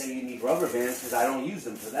going to say you need rubber bands because I don't use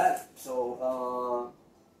them for that. So,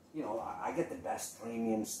 you know, I get the best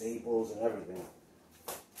premium staples and everything.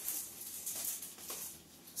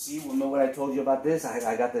 See, remember what I told you about this?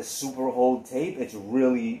 I got this super hold tape. It's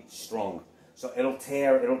really strong. So it'll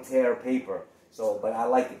tear paper. So, but I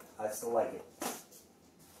like it. I still like it.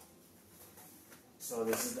 So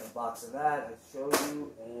this is the box of that I showed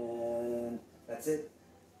you, and that's it.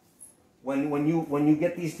 When you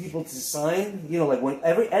get these people to sign, you know, like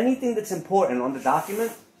anything that's important on the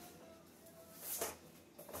document,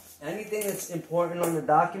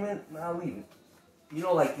 I'll leave it. You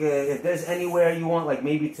know, like if there's anywhere you want, like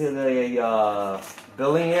maybe to the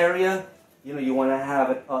billing area, you know, you want to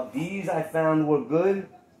have it. These I found were good.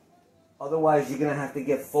 Otherwise, you're gonna have to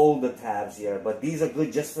get folder tabs here. But these are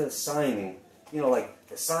good just for the signing. You know, like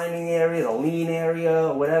the signing area, the lien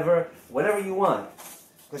area, whatever you want.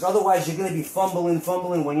 Because otherwise, you're gonna be fumbling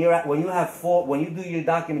when you do your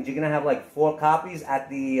document. You're gonna have like 4 copies at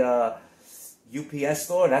the UPS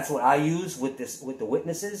store. That's what I use with the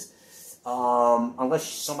witnesses. Unless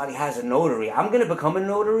somebody has a notary, I'm gonna become a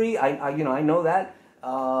notary. I know that,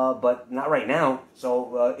 but not right now.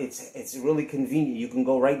 So it's really convenient. You can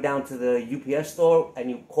go right down to the UPS store and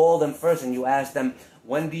you call them first and you ask them,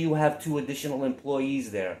 when do you have 2 additional employees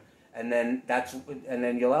there? And then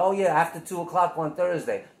you're like, oh yeah, after 2 o'clock on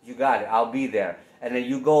Thursday, you got it. I'll be there. And then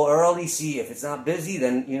you go early. See if it's not busy,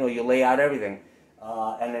 then you know you lay out everything.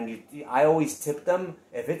 And then I always tip them.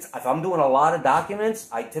 If I'm doing a lot of documents,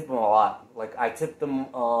 I tip them a lot. Like I tipped them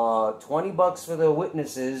 $20 for the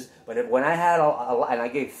witnesses, but when I had and I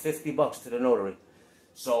gave $50 to the notary.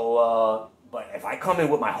 So, but if I come in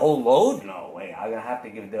with my whole load, no way. I'm gonna have to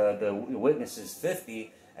give the witnesses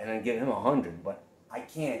 50 and then give him 100. But I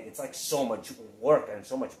can't. It's like so much work and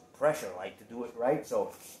so much pressure, like to do it right.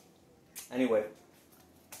 So, anyway,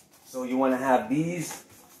 so you want to have these.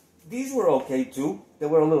 These were okay too. They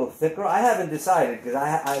were a little thicker. I haven't decided because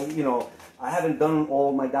I haven't done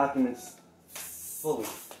all my documents fully.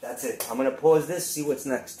 That's it. I'm gonna pause this, see what's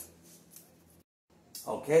next.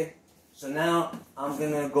 Okay, so now I'm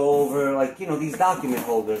gonna go over, like, you know, these document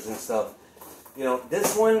holders and stuff. You know,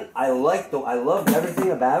 this one I liked, though. I loved everything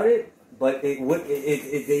about it, but they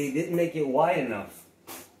didn't make it wide enough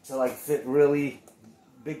to like fit really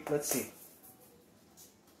big. Let's see.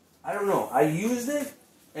 I don't know. I used it,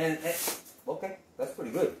 and okay, that's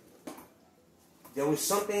pretty good. There was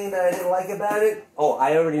something that I didn't like about it. Oh,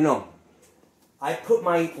 I already know. I put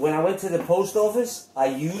when I went to the post office, I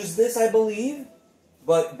used this, I believe,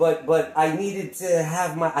 but I needed to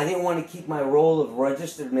have I didn't want to keep my roll of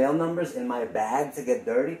registered mail numbers in my bag to get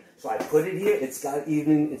dirty, so I put it here. It's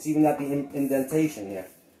even got the indentation here.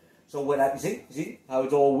 So what I see how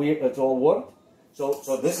it's all weird, it's all warped.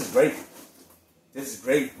 So this is great. This is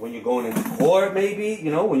great when you're going into court, maybe,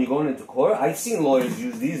 you know, when you're going into court. I've seen lawyers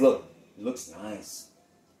use these. Look, it looks nice.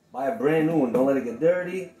 Buy a brand new one. Don't let it get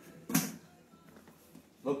dirty.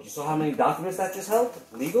 Look, you saw how many documents that just held?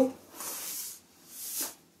 Legal?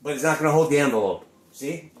 But it's not going to hold the envelope.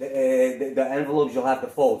 See? The envelopes you'll have to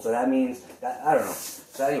fold. So that means, that I don't know.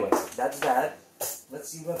 So anyway, that's that. Let's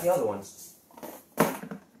see what the other ones.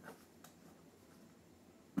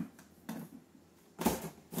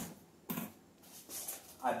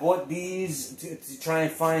 I bought these to try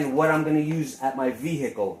and find what I'm going to use at my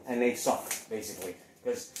vehicle, and they suck, basically.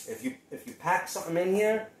 Because if you pack something in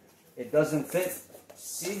here, it doesn't fit.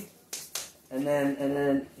 See? And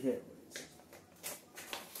then here.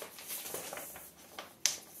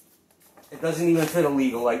 It doesn't even fit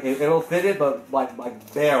illegal. Like it'll fit it, but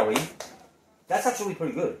like barely. That's actually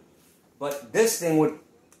pretty good. But this thing would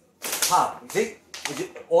pop. You see?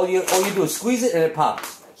 All you do is squeeze it and it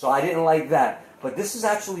pops. So I didn't like that. But this is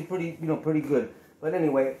actually pretty good. But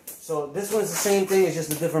anyway, so this one's the same thing. It's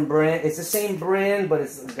just a different brand. It's the same brand, but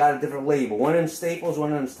it's got a different label. One of them's Staples,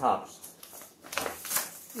 one of them's Tops.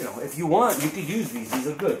 You know, if you want, you could use these. These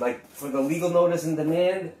are good. Like for the legal notice and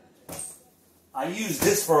demand, I used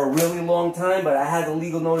this for a really long time, but I had the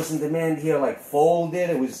legal notice and demand here like folded.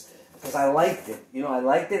 It was because I liked it. You know, I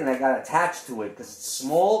liked it and I got attached to it because it's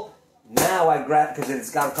small. Now I grab because it's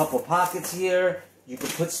got a couple pockets here. You can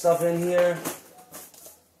put stuff in here.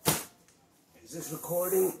 Is this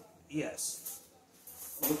recording? Yes.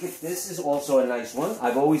 Look at this. Is also a nice one.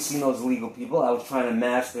 I've always seen those legal people. I was trying to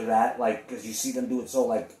master that, like, because you see them do it so,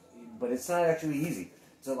 like, but it's not actually easy.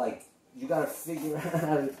 So, like, you got to figure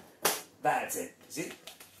out. That's it.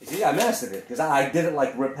 See, I mastered it because I did it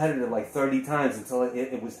like repetitive, like 30 times until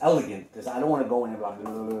it was elegant. Because I don't want to go in and blah,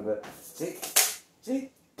 blah, blah, blah. See.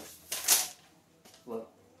 Look,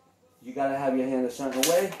 you got to have your hand a certain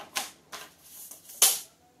way.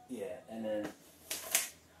 Yeah, and then.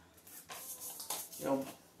 You know,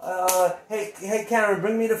 hey Karen,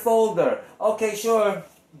 bring me the folder. Okay, sure,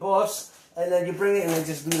 boss. And then you bring it and then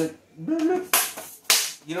just do the,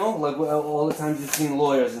 you know, like all the times you've seen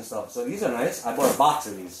lawyers and stuff. So these are nice. I bought a box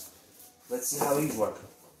of these. Let's see how these work.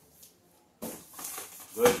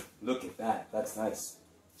 Good. Look at that. That's nice.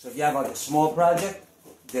 So if you have like a small project,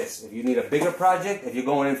 this. If you need a bigger project, if you're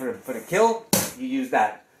going in for the kill, you use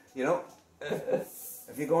that. You know.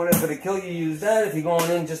 If you're going in for the kill, you use that. If you're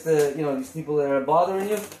going in just to, you know, these people that are bothering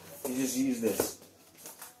you, you just use this.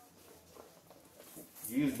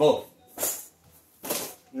 You use both.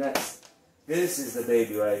 Next, this is the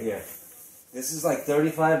baby right here. This is like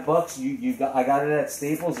 35 bucks. I got it at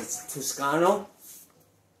Staples. It's Toscano,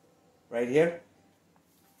 right here,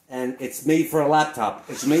 and it's made for a laptop.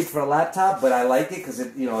 It's made for a laptop, but I like it because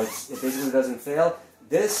it basically doesn't fail.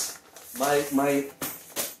 This, my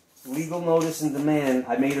legal notice and demand,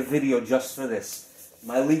 I made a video just for this.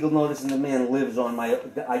 My legal notice and demand lives on my,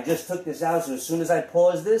 I just took this out, so as soon as I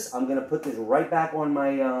pause this, I'm going to put this right back on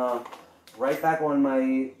my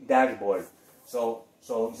dashboard. So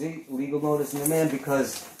see, legal notice and demand,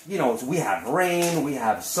 because, you know, we have rain, we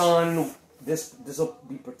have sun, this will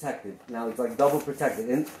be protected. Now it's like double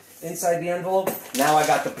protected. Inside the envelope, now I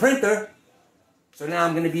got the printer. So now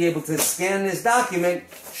I'm going to be able to scan this document,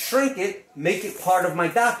 shrink it, make it part of my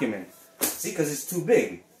document. See, because it's too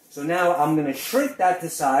big. So now I'm going to shrink that to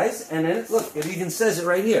size, and then, look, it even says it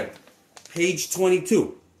right here. Page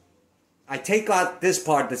 22. I take out this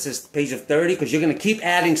part that says page of 30, because you're going to keep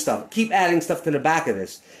adding stuff to the back of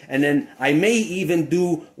this. And then I may even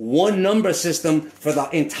do one number system for the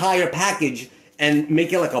entire package and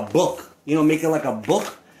make it like a book. You know, make it like a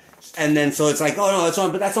book. And then, so it's like, oh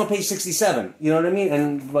no, but that's on page 67. You know what I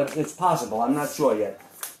mean? But it's possible. I'm not sure yet.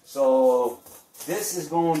 So this is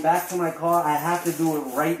going back to my car. I have to do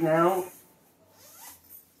it right now.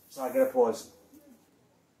 So I gotta pause.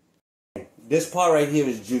 This part right here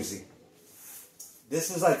is juicy.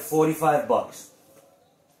 This is like 45 bucks.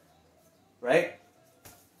 right?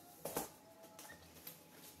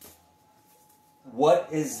 What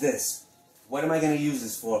is this? What am I going to use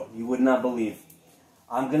this for? You would not believe.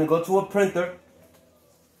 I'm going to go to a printer,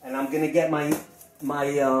 and I'm going to get my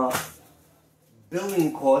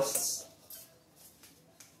billing costs.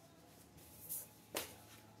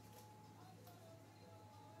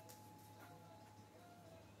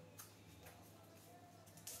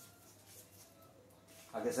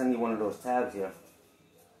 I guess I need one of those tabs here.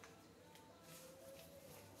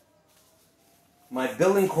 My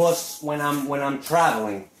billing costs when I'm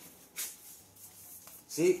traveling.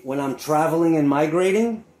 See, when I'm traveling and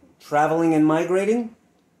migrating,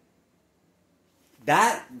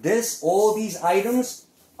 all these items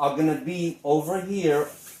are going to be over here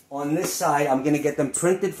on this side. I'm going to get them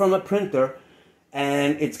printed from a printer,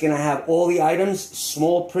 and it's going to have all the items,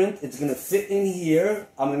 small print. It's going to fit in here.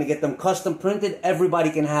 I'm going to get them custom printed.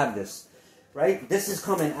 Everybody can have this, right? This is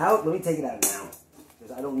coming out. Let me take it out now,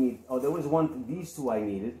 because I don't need, oh, there was one, these two I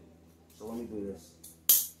needed. So let me do this.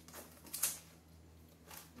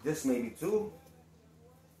 This maybe two.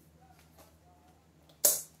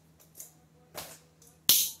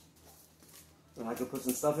 And I could put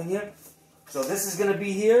some stuff in here. So this is going to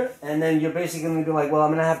be here, and then you're basically going to be like, well, I'm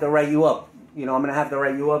going to have to write you up. You know, I'm going to have to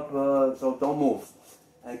write you up, so don't move.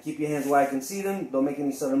 And keep your hands where I can see them. Don't make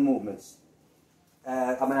any sudden movements.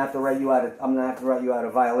 I'm going to have to write you out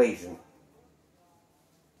of violation.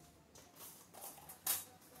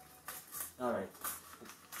 All right.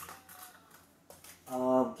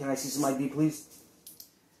 Can I see some ID, please?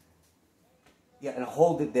 Yeah, and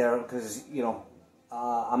hold it there, because, you know,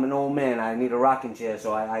 I'm an old man. I need a rocking chair,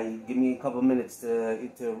 so I give me a couple minutes to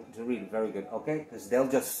read it. Very good, okay? Because they'll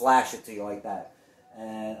just flash it to you like that.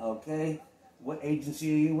 And okay, what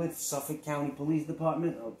agency are you with? Suffolk County Police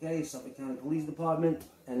Department. Okay, Suffolk County Police Department.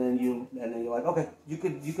 And then you're like, okay, you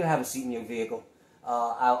could have a seat in your vehicle.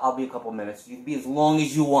 I'll be a couple minutes. You can be as long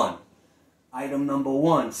as you want. Item number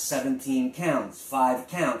 1, 17 counts, 5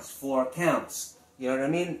 counts, 4 counts. You know what I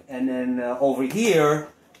mean? And then over here,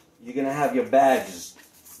 you're going to have your badges.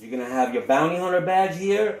 You're going to have your bounty hunter badge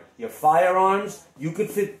here, your firearms. You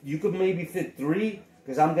could maybe fit 3,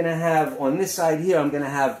 because I'm going to have, on this side here, I'm going to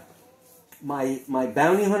have my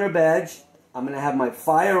bounty hunter badge. I'm going to have my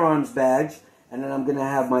firearms badge, and then I'm going to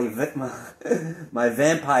have my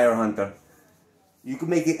vampire hunter. You can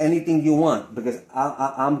make it anything you want, because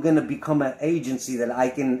I'm going to become an agency that I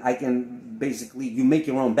can basically, you make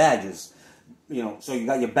your own badges. You know, so you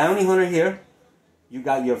got your bounty hunter here, you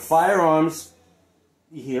got your firearms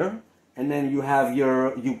here, and then you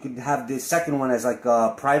could have the second one as like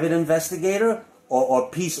a private investigator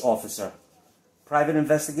or peace officer. Private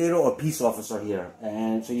investigator or peace officer here.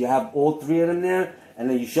 And so you have all 3 of them there, and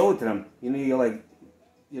then you show it to them. You know, you're like,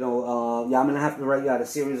 you know, yeah, I'm going to have to write you out a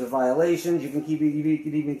series of violations. You can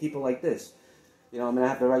even keep it like this. You know, I'm going to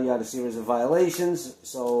have to write you out a series of violations.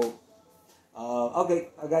 So, okay,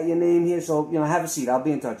 I got your name here. So, you know, have a seat. I'll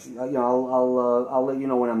be in touch. You know, I'll let you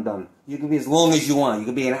know when I'm done. You can be as long as you want. You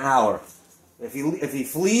can be an hour. If he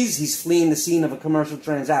flees, he's fleeing the scene of a commercial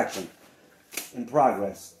transaction in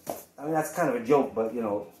progress. I mean, that's kind of a joke, but, you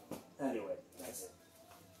know, anyway, that's it.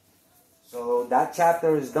 So that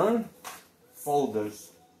chapter is done. Folders.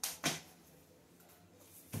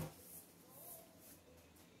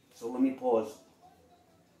 So let me pause.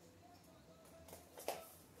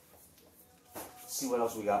 See what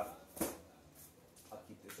else we got. I'll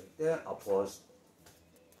keep this right there. I'll pause.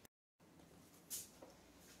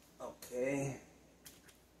 Okay.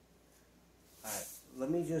 All right.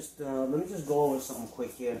 Let me just go over something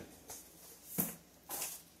quick here.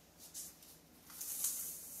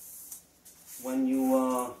 When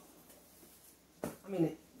you I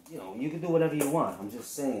mean, you know, you can do whatever you want. I'm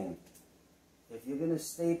just saying. If you're going to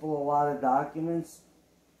staple a lot of documents,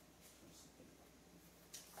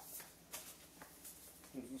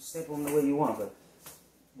 you can staple them the way you want. But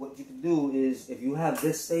what you can do is, if you have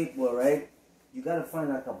this stapler, right, you got to find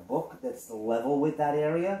like a book that's level with that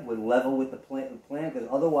area, level with the plan. Because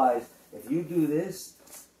otherwise, if you do this,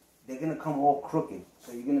 they're going to come all crooked.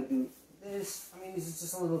 So you're going to do this. I mean, this is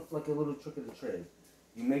just a little trick of the trade.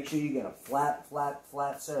 You make sure you get a flat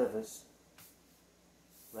surface.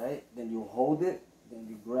 Right? Then you hold it, then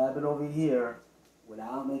you grab it over here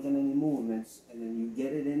without making any movements, and then you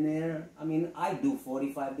get it in there. I mean, I do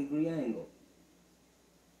 45-degree angle.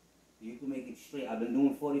 You can make it straight. I've been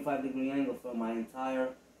doing 45-degree angle for my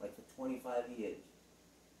entire, like for 25 years.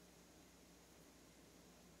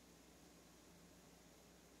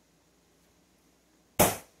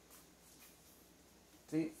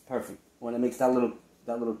 See? Perfect. When it makes that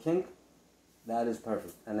little kink, That is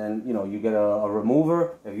perfect. And then, you know, you get a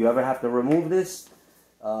remover. If you ever have to remove this,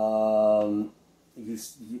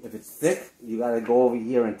 if it's thick, you got to go over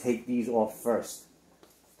here and take these off first.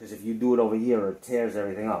 Because if you do it over here, it tears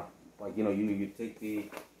everything up. Like, you know, you take the...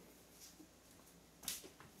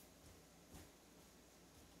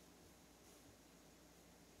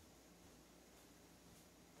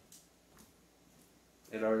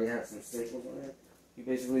 It already has some staples on it. You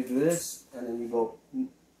basically do this, and then you go, you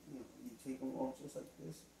take them off just like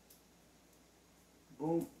this.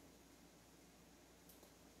 Boom.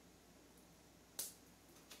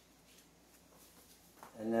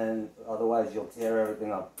 And then, otherwise you'll tear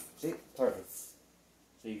everything up. See? Perfect.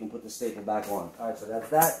 So you can put the staple back on. Alright, so that's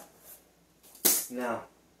that. Now,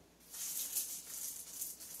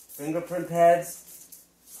 fingerprint pads.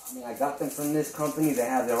 I mean, I got them from this company. They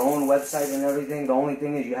have their own website and everything. The only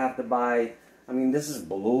thing is you have to buy, I mean, this is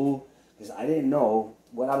blue, because I didn't know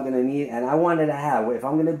what I'm going to need. And I wanted to have, if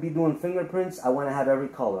I'm going to be doing fingerprints, I want to have every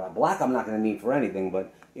color. Black I'm not going to need for anything,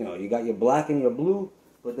 but, you know, you got your black and your blue,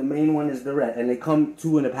 but the main one is the red. And they come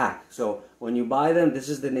 2 in a pack. So when you buy them, this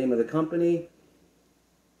is the name of the company.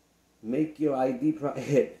 Make your ID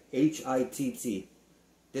hit, HITT.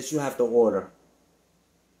 This you have to order.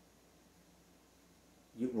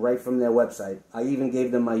 Right from their website. I even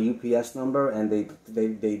gave them my UPS number, and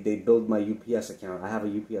they build my UPS account. I have a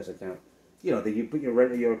UPS account. You know, you put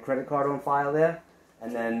your credit card on file there,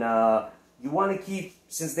 and then you want to keep,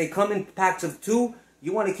 since they come in packs of 2,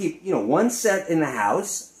 you want to keep, you know, 1 set in the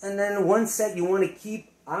house, and then 1 set you want to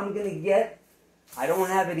keep. I'm gonna get, I don't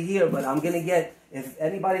have it here, but I'm gonna get, if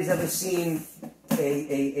anybody's ever seen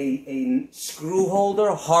a screw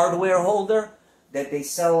holder, hardware holder, that they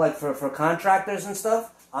sell like for contractors and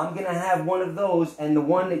stuff, I'm gonna have one of those, and the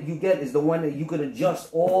one that you get is the one that you could adjust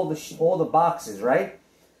all the boxes, right?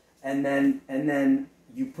 And then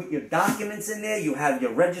you put your documents in there. You have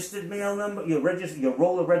your registered mail number, your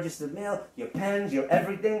roll of registered mail, your pens, your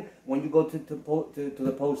everything when you go to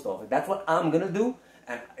the post office. That's what I'm gonna do,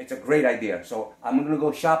 and it's a great idea. So I'm gonna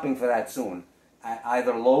go shopping for that soon at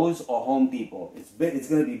either Lowe's or Home Depot. It's big. It's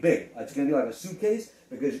gonna be big. It's gonna be like a suitcase,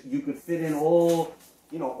 because you could fit in all,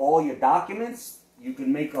 you know, all your documents. You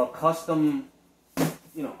can make a custom,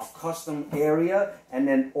 you know, a custom area, and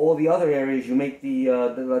then all the other areas you make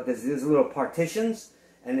there's little partitions,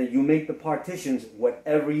 and then you make the partitions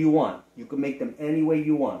whatever you want. You can make them any way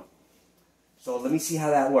you want. So let me see how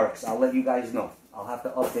that works. I'll let you guys know. I'll have to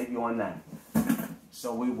update you on that.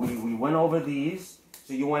 So we went over these.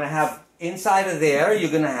 So you want to have, inside of there,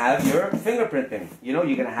 you're going to have your fingerprinting. You know,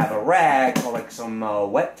 you're going to have a rag or like some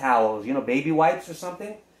wet towels, you know, baby wipes or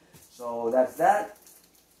something. So that's that.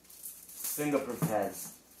 Fingerprint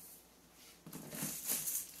pads.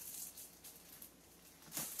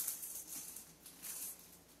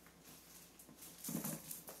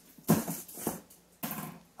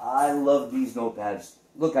 I love these notepads.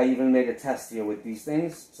 Look, I even made a test here with these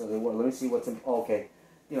things. So they were, let me see what's in, oh, okay.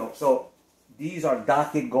 You know, so these are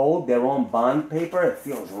Docket Gold. They're on bond paper. It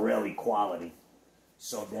feels really quality.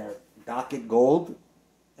 So they're Docket Gold.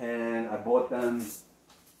 And I bought them,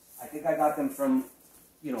 I think I got them from,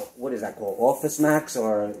 you know, what is that called? Office Max,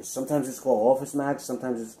 or sometimes it's called Office Max.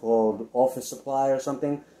 Sometimes it's called Office Supply or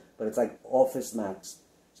something. But it's like Office Max.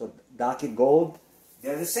 So Docket Gold.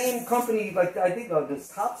 They're the same company, like I think this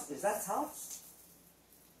Tops. Is that Tops?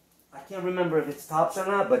 I can't remember if it's Tops or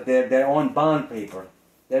not, but they're on bond paper.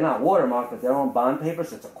 They're not watermarked, but they're on bond paper,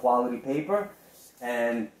 so it's a quality paper.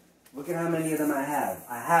 And look at how many of them I have.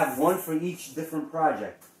 I have one for each different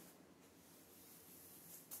project.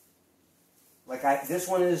 Like this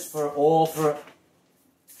one is for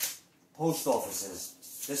post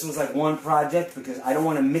offices. This was like one project because I don't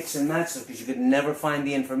want to mix and match them because you could never find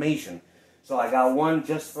the information. So I got one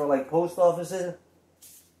just for like post offices.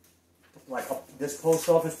 Like this post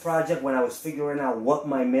office project, when I was figuring out what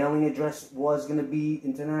my mailing address was going to be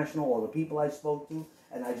international, or the people I spoke to,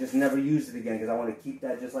 and I just never used it again because I want to keep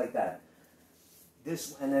that just like that.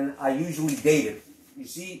 This, and then I usually date it. You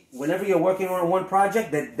see, whenever you're working on one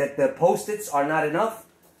project that the post-its are not enough,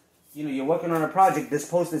 you know, you're working on a project, this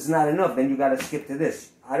post-it's not enough, then you got to skip to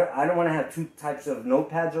this. I don't want to have 2 types of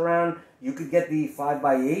notepads around. You could get the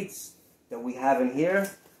 5x8s that we have in here,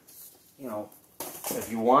 you know, if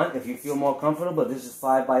you want, if you feel more comfortable. This is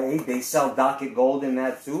 5x8. They sell Docket Gold in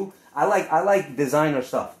that too. I like designer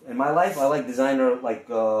stuff. In my life, I like designer, like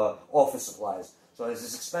office supplies. So this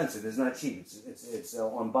is expensive. It's not cheap. It's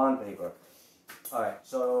on bond paper. All right.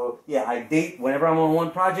 So yeah, I date whenever I'm on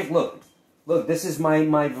one project. Look. This is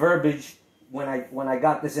my verbiage when I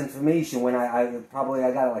got this information. When I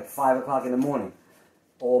got it like 5 o'clock in the morning.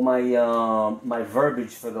 all my my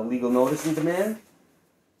verbiage for the legal notice and demand.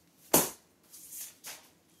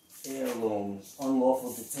 Heirlooms,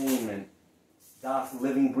 unlawful detainment,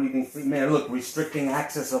 living, breathing, free man. Look, restricting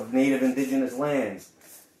access of native indigenous lands.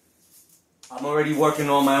 I'm already working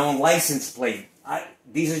on my own license plate.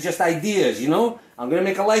 These are just ideas, you know? I'm going to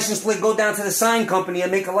make a license plate, go down to the sign company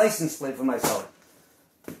and make a license plate for myself.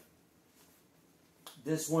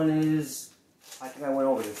 This one is, I think I went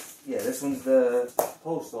over this. Yeah, this one's the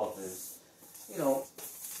post office. You know,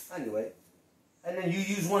 anyway. And then you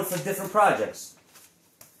use one for different projects.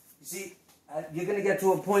 You see, you're going to get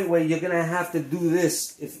to a point where you're going to have to do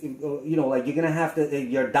this. If you know, like you're going to have to,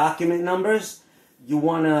 your document numbers, you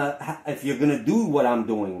want to, if you're going to do what I'm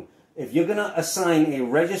doing, if you're going to assign a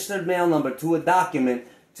registered mail number to a document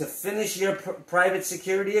to finish your private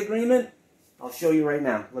security agreement, I'll show you right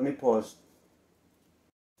now. Let me pause.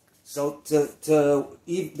 So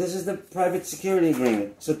this is the private security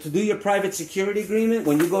agreement. So to do your private security agreement,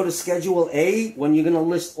 when you go to Schedule A, when you're going to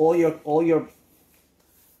list all your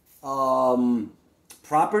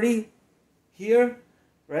property here,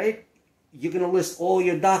 right? You're going to list all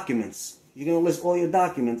your documents. You're going to list all your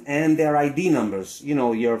documents and their ID numbers. You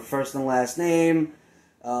know, your first and last name,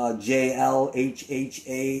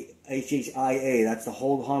 JLHHA, that's the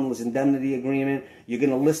hold harmless indemnity agreement. You're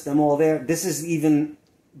going to list them all there. This is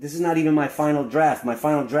not even my final draft. My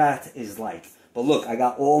final draft is like, but look, I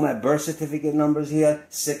got all my birth certificate numbers here,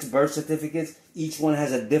 6 birth certificates. Each one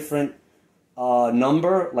has a different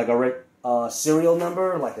number, like a serial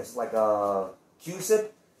number, like a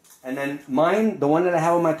QSIP. And then mine, the one that I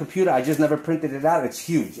have on my computer, I just never printed it out. It's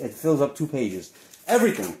huge. It fills up 2 pages.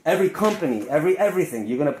 Everything, every company, everything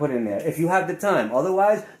you're going to put in there if you have the time.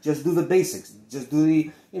 Otherwise, just do the basics. Just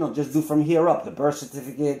do just do from here up, the birth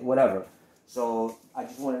certificate, whatever. So I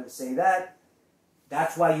just wanted to say that.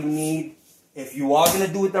 That's why you need, if you are going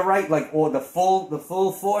to do it the right, like, or the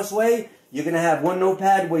full force way, you're going to have one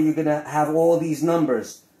notepad where you're going to have all these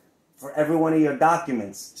numbers for every one of your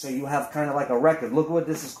documents. So you have kind of like a record. Look what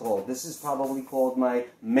this is called. This is probably called my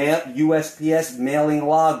USPS mailing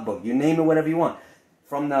logbook. You name it whatever you want.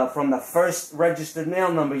 From the first registered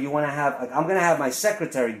mail number, you want to have, like, I'm going to have my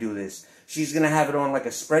secretary do this. She's going to have it on like a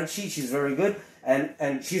spreadsheet. She's very good.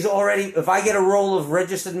 And she's already, if I get a roll of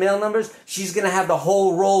registered mail numbers, she's going to have the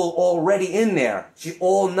whole roll already in there. She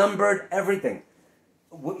all numbered, everything.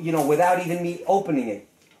 You know, without even me opening it.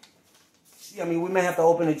 I mean, we may have to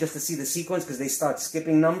open it just to see the sequence because they start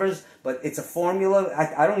skipping numbers, but it's a formula.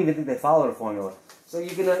 I don't even think they follow the formula. So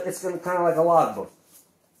it's gonna kind of like a logbook.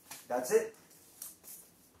 That's it.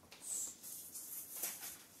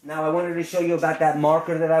 Now I wanted to show you about that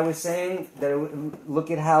marker that I was saying.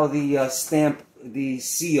 Look at how the stamp, the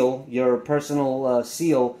seal, your personal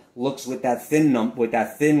seal looks with that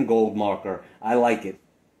thin gold marker. I like it.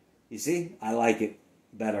 You see? I like it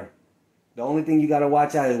better. The only thing you got to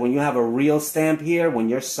watch out is when you have a real stamp here, when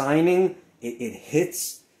you're signing, it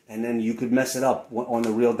hits, and then you could mess it up on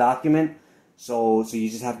the real document. So you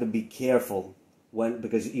just have to be careful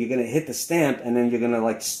because you're gonna hit the stamp, and then you're gonna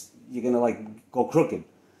go crooked.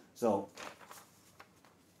 So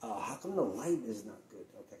how come the light is not good?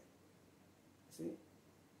 Okay, see,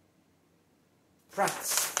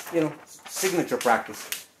 practice, signature practice.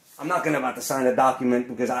 I'm not about to sign a document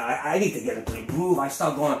because I need to get into the groove. I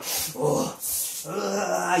start going,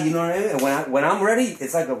 you know what I mean? And when I'm ready,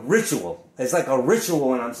 it's like a ritual. It's like a ritual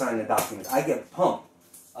when I'm signing a document. I get pumped.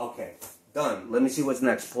 Okay, done. Let me see what's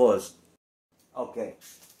next. Pause. Okay,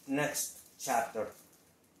 next chapter.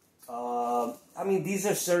 I mean, these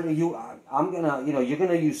are certain. You're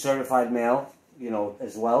gonna use certified mail,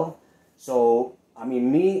 as well. So. I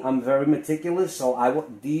mean, I'm very meticulous, so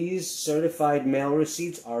these certified mail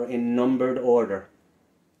receipts are in numbered order.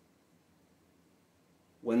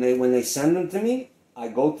 When they send them to me, I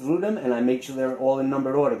go through them and I make sure they're all in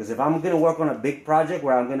numbered order. Because if I'm going to work on a big project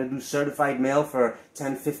where I'm going to do certified mail for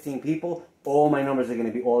 10, 15 people, all my numbers are going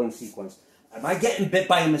to be all in sequence. Am I getting bit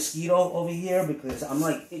by a mosquito over here? Because I'm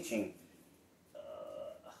like itching.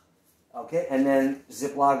 Okay, and then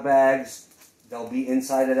Ziploc bags. They'll be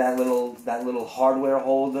inside of that little hardware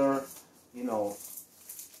holder, Get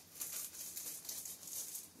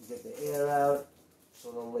the air out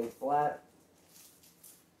so they'll lay flat.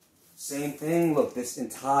 Same thing. Look, this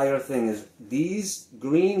entire thing is these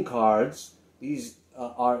green cards. These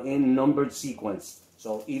are in numbered sequence.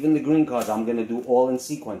 So even the green cards, I'm gonna do all in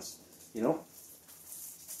sequence.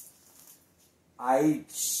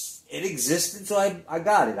 It existed, so I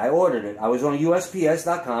got it. I ordered it. I was on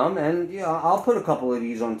USPS.com, and I'll put a couple of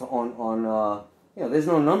these on. There's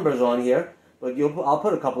no numbers on here, but I'll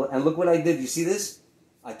put a couple. And look what I did. You see this?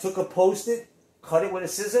 I took a Post-it, cut it with a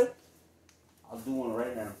scissor. I'll do one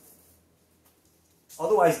right now.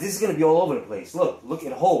 Otherwise, this is going to be all over the place. Look,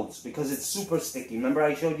 it holds because it's super sticky. Remember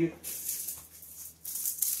I showed you?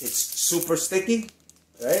 It's super sticky,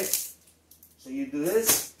 right? So you do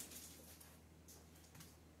this.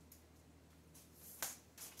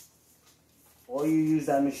 Or you use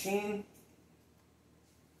that machine.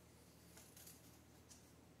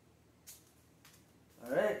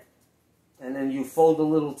 All right. And then you fold the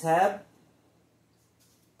little tab.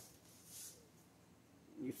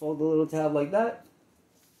 You fold the little tab like that.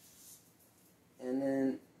 And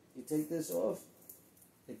then you take this off.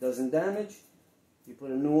 It doesn't damage. You put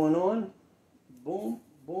a new one on. Boom,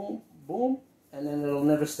 boom, boom. And then it'll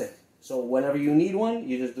never stick. So whenever you need one,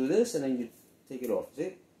 you just do this and then you take it off.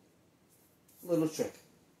 See? Little trick.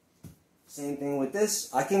 Same thing with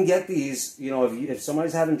this. I can get these, you know, if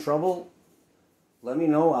somebody's having trouble, let me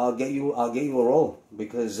know. I'll get you a roll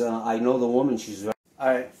because I know the woman. She's very... All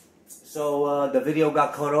right. So the video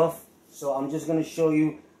got cut off. So I'm just gonna show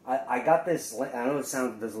you. I got this. I know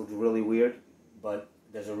this looks really weird, but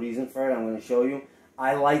there's a reason for it. I'm gonna show you.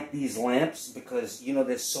 I like these lamps because you know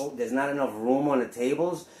there's not enough room on the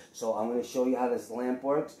tables. So I'm gonna show you how this lamp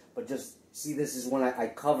works. But just see, this is when I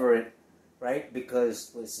cover it, right?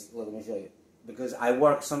 Because let's see. Look, let me show you. Because I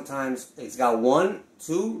work sometimes. It's got 1,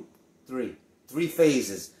 2, 3. 3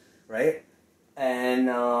 phases, right? And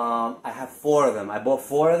I have 4 of them. I bought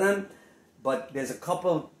 4 of them, but there's a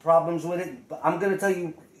couple problems with it. But I'm gonna tell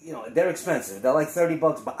you, you know, they're expensive. They're like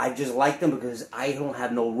 $30, but I just like them because I don't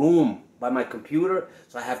have no room by my computer.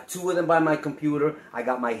 So I have 2 of them by my computer. I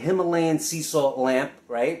got my Himalayan sea salt lamp,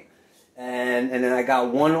 right? And then I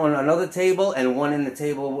got one on another table and one in the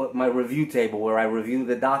table, my review table, where I review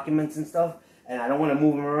the documents and stuff. And I don't want to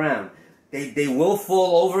move them around. They will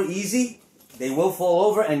fall over easy. They will fall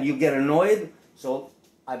over and you get annoyed. So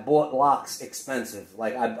I bought locks expensive.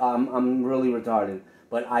 Like I'm really retarded.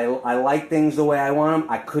 But I like things the way I want them.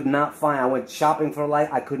 I went shopping for a light.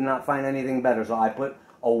 I could not find anything better. So I put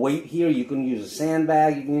a weight here. You can use a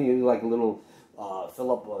sandbag. You can use like a little,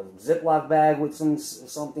 fill up a Ziploc bag with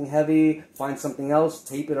something heavy. Find something else.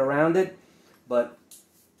 Tape it around it. But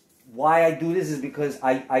why I do this is because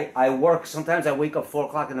I work. Sometimes I wake up 4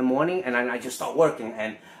 o'clock in the morning and I just start working.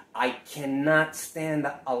 And I cannot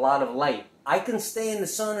stand a lot of light. I can stay in the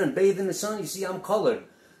sun and bathe in the sun. You see, I'm colored.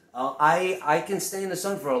 I can stay in the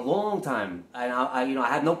sun for a long time, and I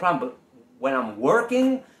have no problem. But when I'm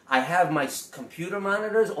working, I have my computer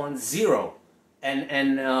monitors on 0,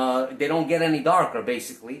 and they don't get any darker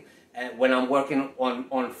basically. And when I'm working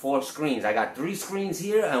on 4 screens, I got 3 screens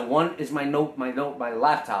here, and one is my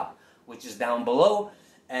laptop, which is down below,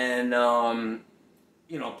 and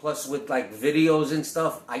you know, plus with like videos and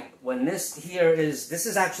stuff. When this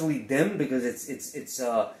is actually dim because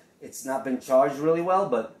it's not been charged really well,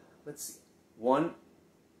 but let's see. 1,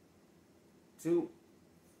 2,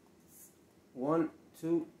 1,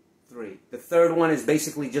 2, 3. The third one is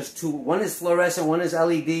basically just 2. One is fluorescent, one is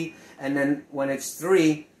LED, and then when it's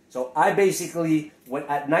 3, so I basically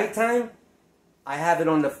at nighttime I have it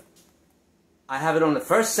on the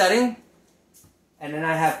first setting, and then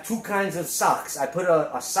I have 2 kinds of socks. I put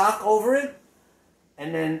a sock over it,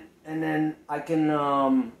 and then I can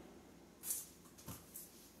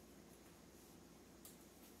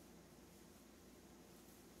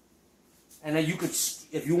and then you could,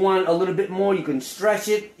 if you want a little bit more, you can stretch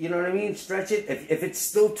it. You know what I mean? Stretch it. If it's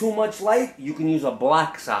still too much light, you can use a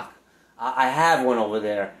black sock. I have one over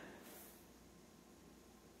there.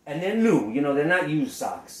 And they're new. You know, they're not used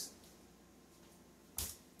socks.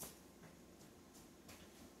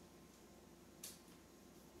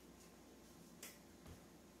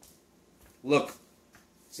 Look.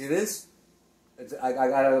 See this? I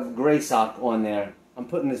got a gray sock on there. I'm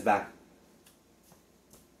putting this back.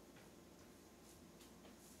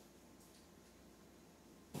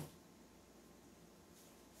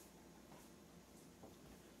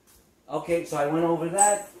 Okay, so I went over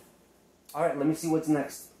that. Alright, let me see what's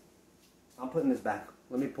next. I'm putting this back.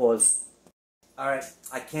 Let me pause. Alright,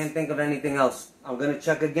 I can't think of anything else. I'm going to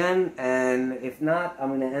check again, and if not, I'm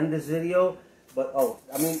going to end this video. But,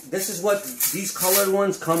 I mean, this is what, these colored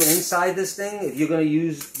ones come inside this thing, if you're going to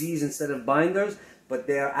use these instead of binders. But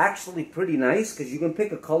they're actually pretty nice, because you can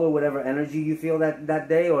pick a color, whatever energy you feel that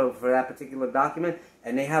day, or for that particular document.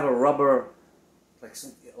 And they have a rubber,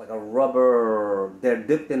 like a rubber, they're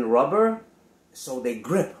dipped in rubber, so they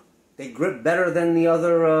grip. They grip better than the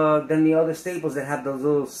other staples that have those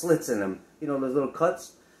little slits in them. You know, those little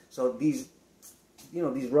cuts. So these, you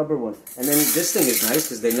know, these rubber ones. And then this thing is nice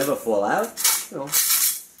because they never fall out. You know,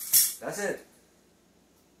 that's it.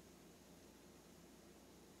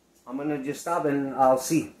 I'm gonna just stop and I'll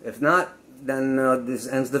see. If not, then this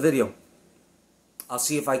ends the video. I'll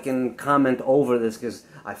see if I can comment over this, because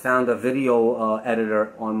I found a video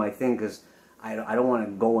editor on my thing, because I don't want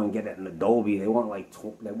to go and get it in Adobe. They want like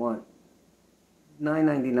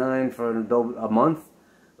 $9.99 for an Adobe a month,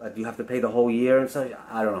 but you have to pay the whole year and such.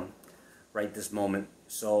 I don't know right this moment.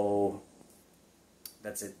 So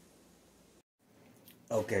that's it.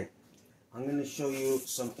 Okay, I'm gonna show you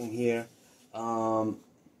something here.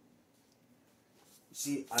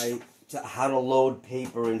 See, how to load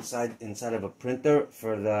paper inside of a printer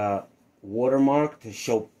for the watermark to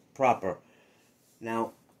show proper.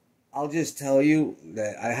 Now, I'll just tell you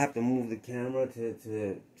that I have to move the camera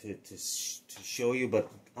to show you, but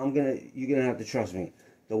you're gonna have to trust me.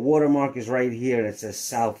 The watermark is right here, and it says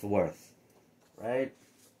Southworth, right?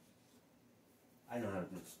 I know how to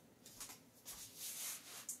do this.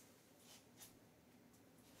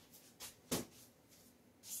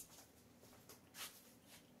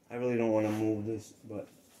 I really don't want to move this, but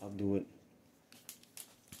I'll do it.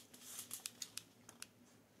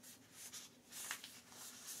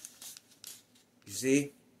 You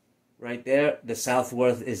see? Right there, the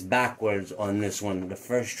Southworth is backwards on this one. The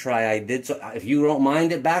first try I did. So if you don't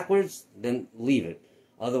mind it backwards, then leave it.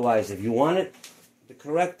 Otherwise, if you want it the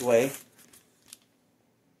correct way,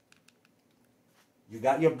 you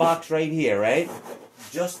got your box right here, right?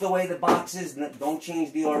 Just the way the box is, don't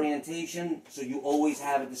change the orientation, so you always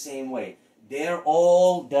have it the same way. They're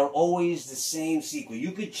always the same sequence.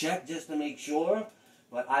 You could check just to make sure,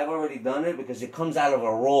 but I've already done it because it comes out of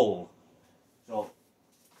a roll. So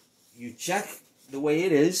you check the way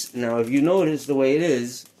it is. Now, if you notice the way it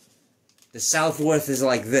is, the Southworth is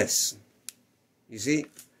like this. You see?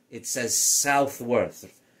 It says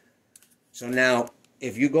Southworth. So now,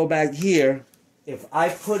 if you go back here, if I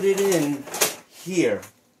put it in here,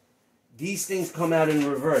 these things come out in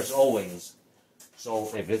reverse always. So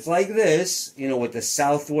if it's like this, you know, with the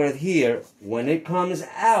Southworth here, when it comes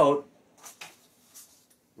out,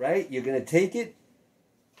 right, you're going to take it,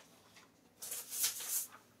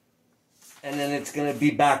 and then it's going to be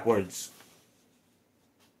backwards.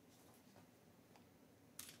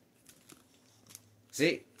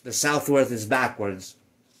 See, the Southworth is backwards.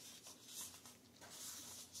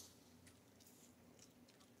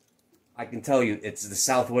 I can tell you, it's the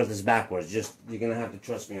Southworth is backwards. Just, you're going to have to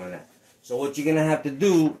trust me on that. So what you're going to have to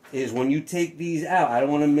do is when you take these out, I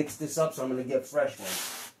don't want to mix this up, so I'm going to get fresh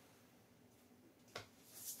ones.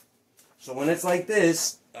 So when it's like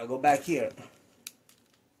this, I'll go back here.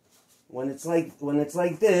 When it's like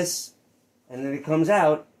this, and then it comes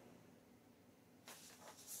out,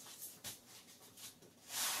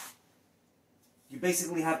 you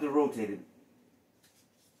basically have to rotate it.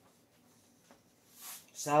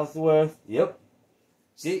 Southworth, yep.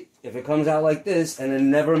 See, if it comes out like this, and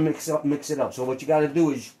then never mix it up. So what you got to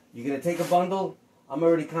do is you're gonna take a bundle. I'm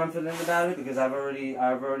already confident about it because I've already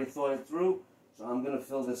thought it through. So I'm gonna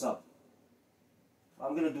fill this up.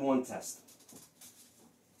 I'm gonna do one test.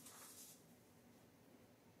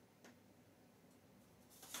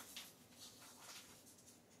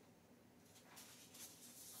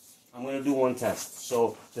 I'm gonna do one test.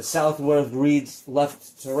 So the Southworth reads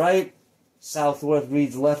left to right. Southworth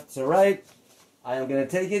reads left to right. I am going to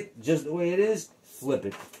take it just the way it is, flip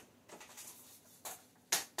it.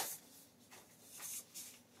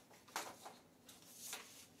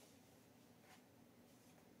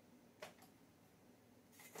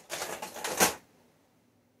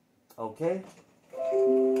 Okay.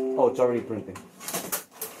 Oh, it's already printing.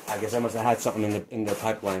 I guess I must have had something in the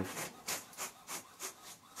pipeline.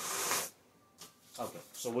 Okay,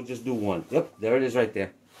 so we'll just do one. Yep, there it is right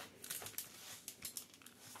there.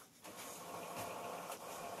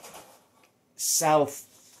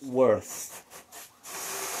 Southworth.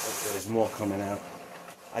 Okay, there's more coming out.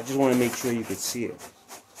 I just want to make sure you could see it.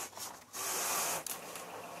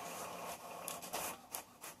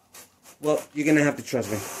 Well, you're going to have to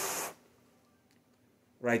trust me.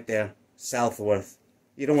 Right there. Southworth.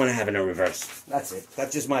 You don't want to have it in reverse. That's it.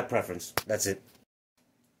 That's just my preference. That's it.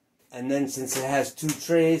 And then since it has two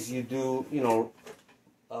trays, you do, you know,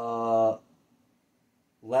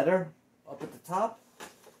 letter up at the top.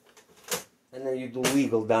 And then you do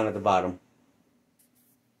legal down at the bottom.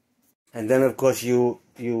 And then, of course, you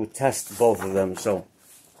test both of them. So,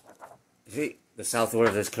 see, the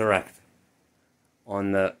Southworth is correct.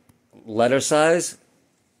 On the letter size,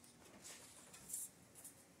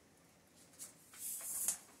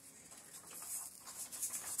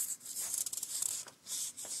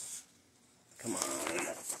 come on.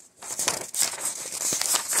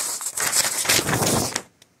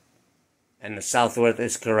 And the Southworth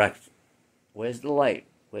is correct. Where's the light?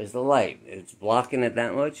 Where's the light? It's blocking it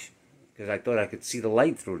that much? Because I thought I could see the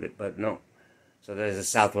light through it, but no. So there's a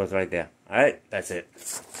Southworth right there. Alright, that's it.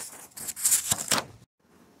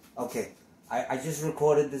 Okay, I just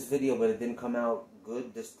recorded this video, but it didn't come out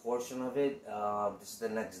good, this portion of it. This is the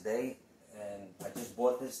next day, and I just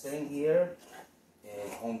bought this thing here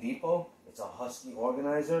in Home Depot. It's a Husky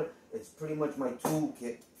organizer. It's pretty much my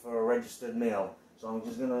toolkit for a registered mail. So I'm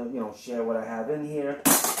just gonna, share what I have in here.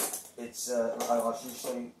 It's, I'll just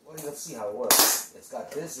show you, well, let's see how it works. It's got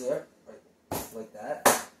this here, right, like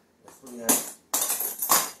that. It's pretty heavy.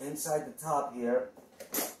 Inside the top here,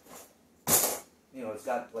 it's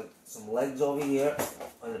got like some legs over here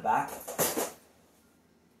on the back.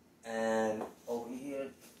 And over here,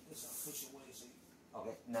 this I'll push away so you,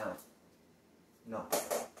 okay, now, no.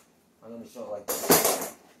 I'm gonna show it like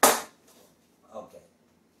this. Okay.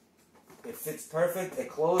 It fits perfect, it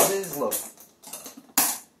closes, look.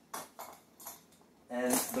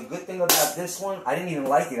 And the good thing about this one, I didn't even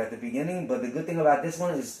like it at the beginning, but the good thing about this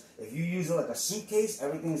one is if you use it like a suitcase,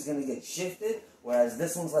 everything's going to get shifted, whereas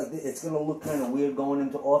this one's like this, it's going to look kind of weird going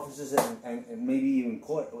into offices and maybe even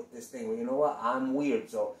court with this thing. Well, you know what? I'm weird,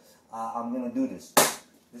 so I'm going to do this.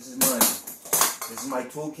 This is mine. This is my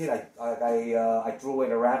toolkit. I threw away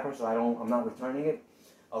the wrapper, so I'm not returning it.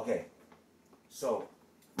 Okay, so,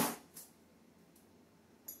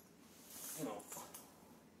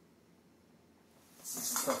 see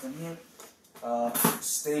some stuff in here.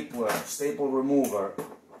 Stapler, staple remover,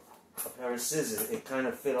 a pair of scissors. It kind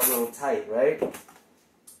of fit a little tight, right?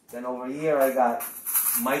 Then over here I got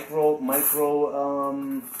micro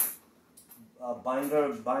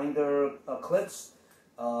binder clips,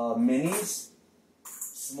 minis,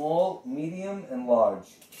 small, medium, and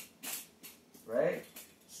large. Right?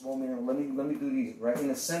 Small, medium. Let me do these. Right in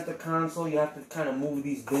the center console, you have to kind of move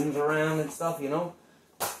these bins around and stuff.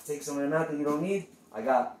 Take some of them out that you don't need. I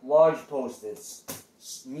got large Post-its,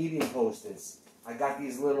 medium Post-its. I got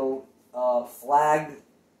these little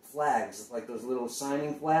flags, like those little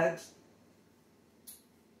signing flags.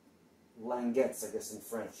 Languettes, I guess in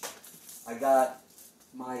French. I got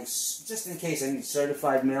my, just in case I need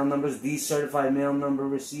certified mail numbers. These certified mail number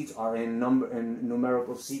receipts are in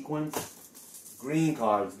numerical sequence. Green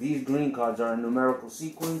cards. These green cards are in numerical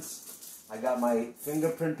sequence. I got my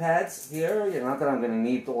fingerprint pads here. Not that I'm going to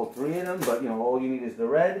need all three of them, but all you need is the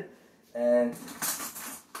red. And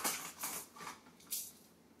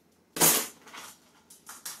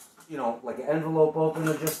like an envelope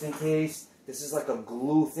opener just in case. This is like a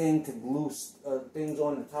glue thing to glue things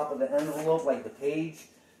on the top of the envelope, like the page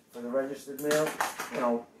for the registered mail.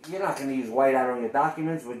 You're not going to use whiteout on your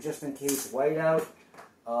documents, but just in case whiteout.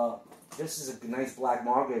 This is a nice black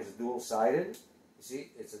marker. It's dual-sided. You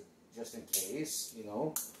see, it's a just in case,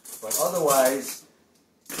 But otherwise,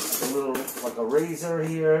 a little, like a razor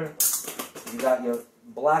here. You got your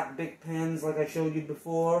black Bic pens, like I showed you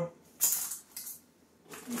before.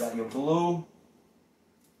 You got your blue.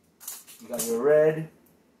 You got your red.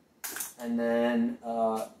 And then,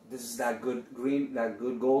 this is that good green, that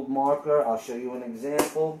good gold marker. I'll show you an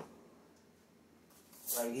example.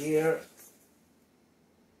 Right here.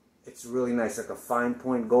 It's really nice, like a fine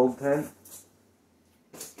point gold pen.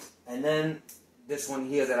 And then this one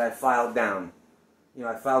here that I filed down.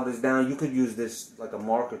 I filed this down. You could use this like a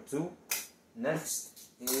marker too.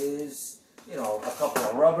 Next is, a couple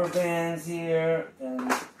of rubber bands here.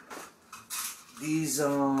 And these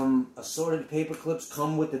assorted paper clips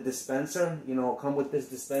come with the dispenser. Come with this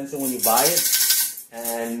dispenser when you buy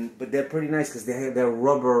it. But they're pretty nice because they're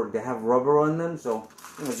rubber. They have rubber on them. So,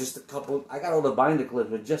 just a couple. I got all the binder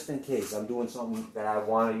clips, but just in case I'm doing something that I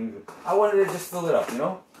want to use. I wanted to just fill it up,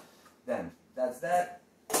 Then, that's that.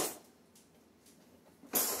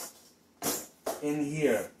 In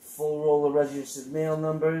here, full roll of registered mail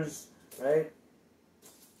numbers, right?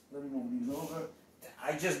 Let me move these over.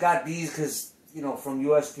 I just got these because, from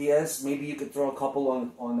USPS. Maybe you could throw a couple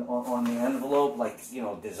on the envelope, like,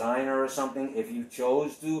 designer or something, if you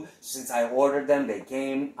chose to. Since I ordered them, they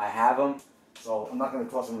came, I have them. So, I'm not going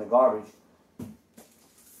to toss them in the garbage.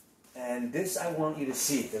 And this I want you to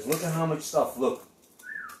see, because look at how much stuff, look.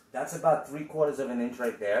 That's about 3/4 of an inch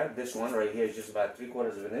right there. This one right here is just about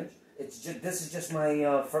 3/4 of an inch. This is just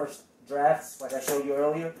my first drafts, like I showed you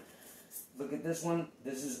earlier. Look at this one.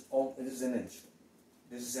 This is an inch.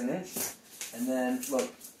 This is an inch, and then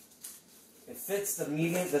look, it fits the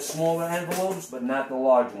smaller envelopes, but not the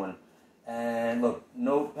large one. And look,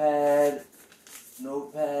 notepad.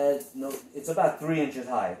 It's about 3 inches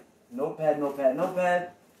high.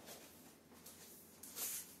 Notepad.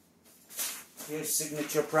 Here's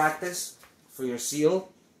signature practice for your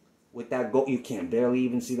seal. with that gold. You can't barely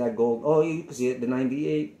even see that gold. Oh, you can see it, the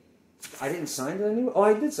 98. I didn't sign it anyway. Oh,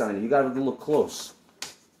 I did sign it. You got to look close.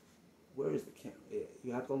 Where is the camera? Yeah,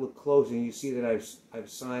 you have to look close, and you see that I've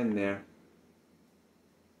signed there.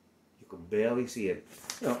 You can barely see it.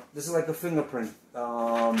 You know, this is like a fingerprint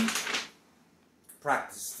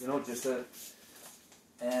practice. You know, just a.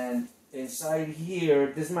 And inside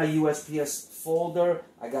here, this is my USPS folder.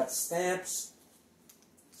 I got stamps.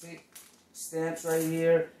 See, stamps right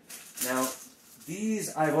here. Now,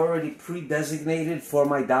 these I've already pre-designated for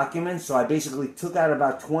my documents, so I basically took out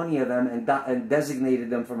about 20 of them and designated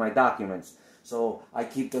them for my documents. So I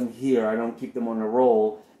keep them here. I don't keep them on the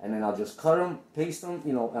roll, and then I'll just cut them, paste them,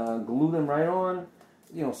 you know, glue them right on.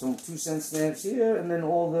 You know, some 2-cent stamps here, and then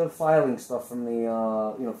all the filing stuff from the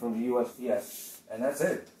you know, from the USPS, and that's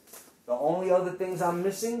it. The only other things I'm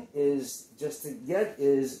missing is just to get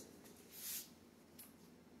is.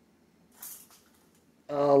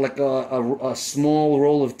 Like a small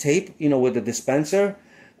roll of tape, you know, with a dispenser.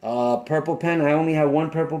 Purple pen. I only have one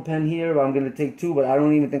purple pen here. I'm going to take 2, but I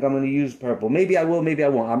don't even think I'm going to use purple. Maybe I will, maybe I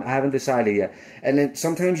won't. I haven't decided yet. And then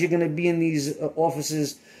sometimes you're going to be in these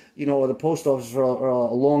offices, you know, or the post office for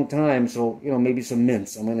a long time. So, you know, maybe some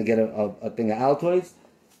mints. I'm going to get a thing of Altoids.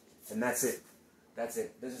 And that's it. That's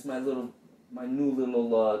it. This is my new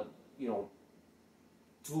little, you know,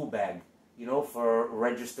 tool bag. You know, for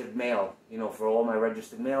registered mail, you know, for all my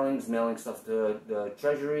registered mailings, mailing stuff to the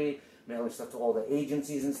Treasury, mailing stuff to all the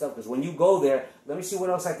agencies and stuff. Because when you go there, let me see what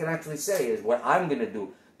else I can actually say is what I'm going to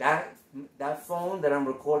do. That phone that I'm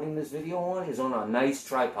recording this video on is on a nice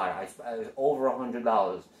tripod. It's over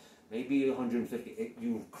 $100, maybe $150.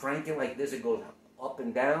 You crank it like this, it goes up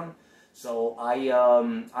and down. So I've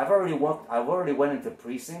already went into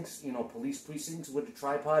precincts, you know, police precincts with the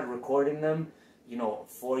tripod, recording them. You know,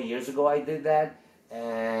 4 years ago I did that,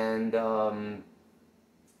 and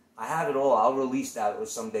I have it all. I'll release that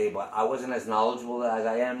someday, but I wasn't as knowledgeable as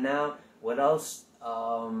I am now. What else?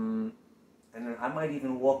 And then I might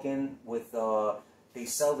even walk in with, they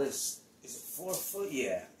sell this, is it 4 foot?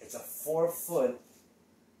 Yeah, it's a 4 foot,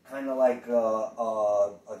 kind of like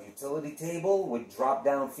a utility table with drop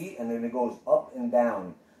down feet, and then it goes up and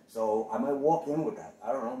down. So I might walk in with that.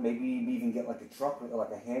 I don't know, maybe even get like a truck,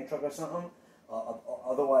 like a hand truck or something.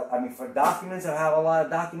 Otherwise, I mean, for documents, I have a lot of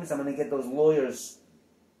documents. I'm going to get those lawyers'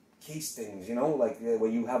 case things, you know, like where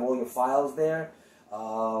you have all your files there,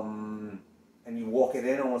 and you walk it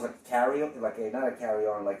in almost like a carry-on, like a, not a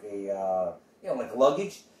carry-on, like a, you know, like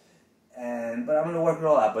luggage. But I'm going to work it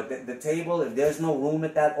all out. But the table, if there's no room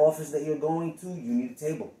at that office that you're going to, you need a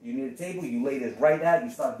table. You need a table. You lay this right out. You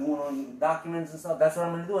start doing all your documents and stuff. That's what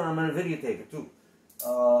I'm going to do, and I'm going to videotape it too.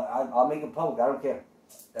 I'll make it public. I don't care.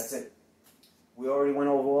 That's it. We already went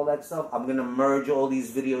over all that stuff. I'm going to merge all these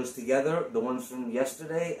videos together, the ones from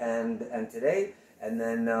yesterday and today, and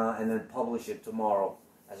then publish it tomorrow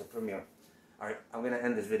as a premiere. All right, I'm going to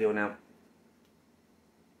end this video now.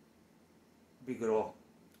 Be good all.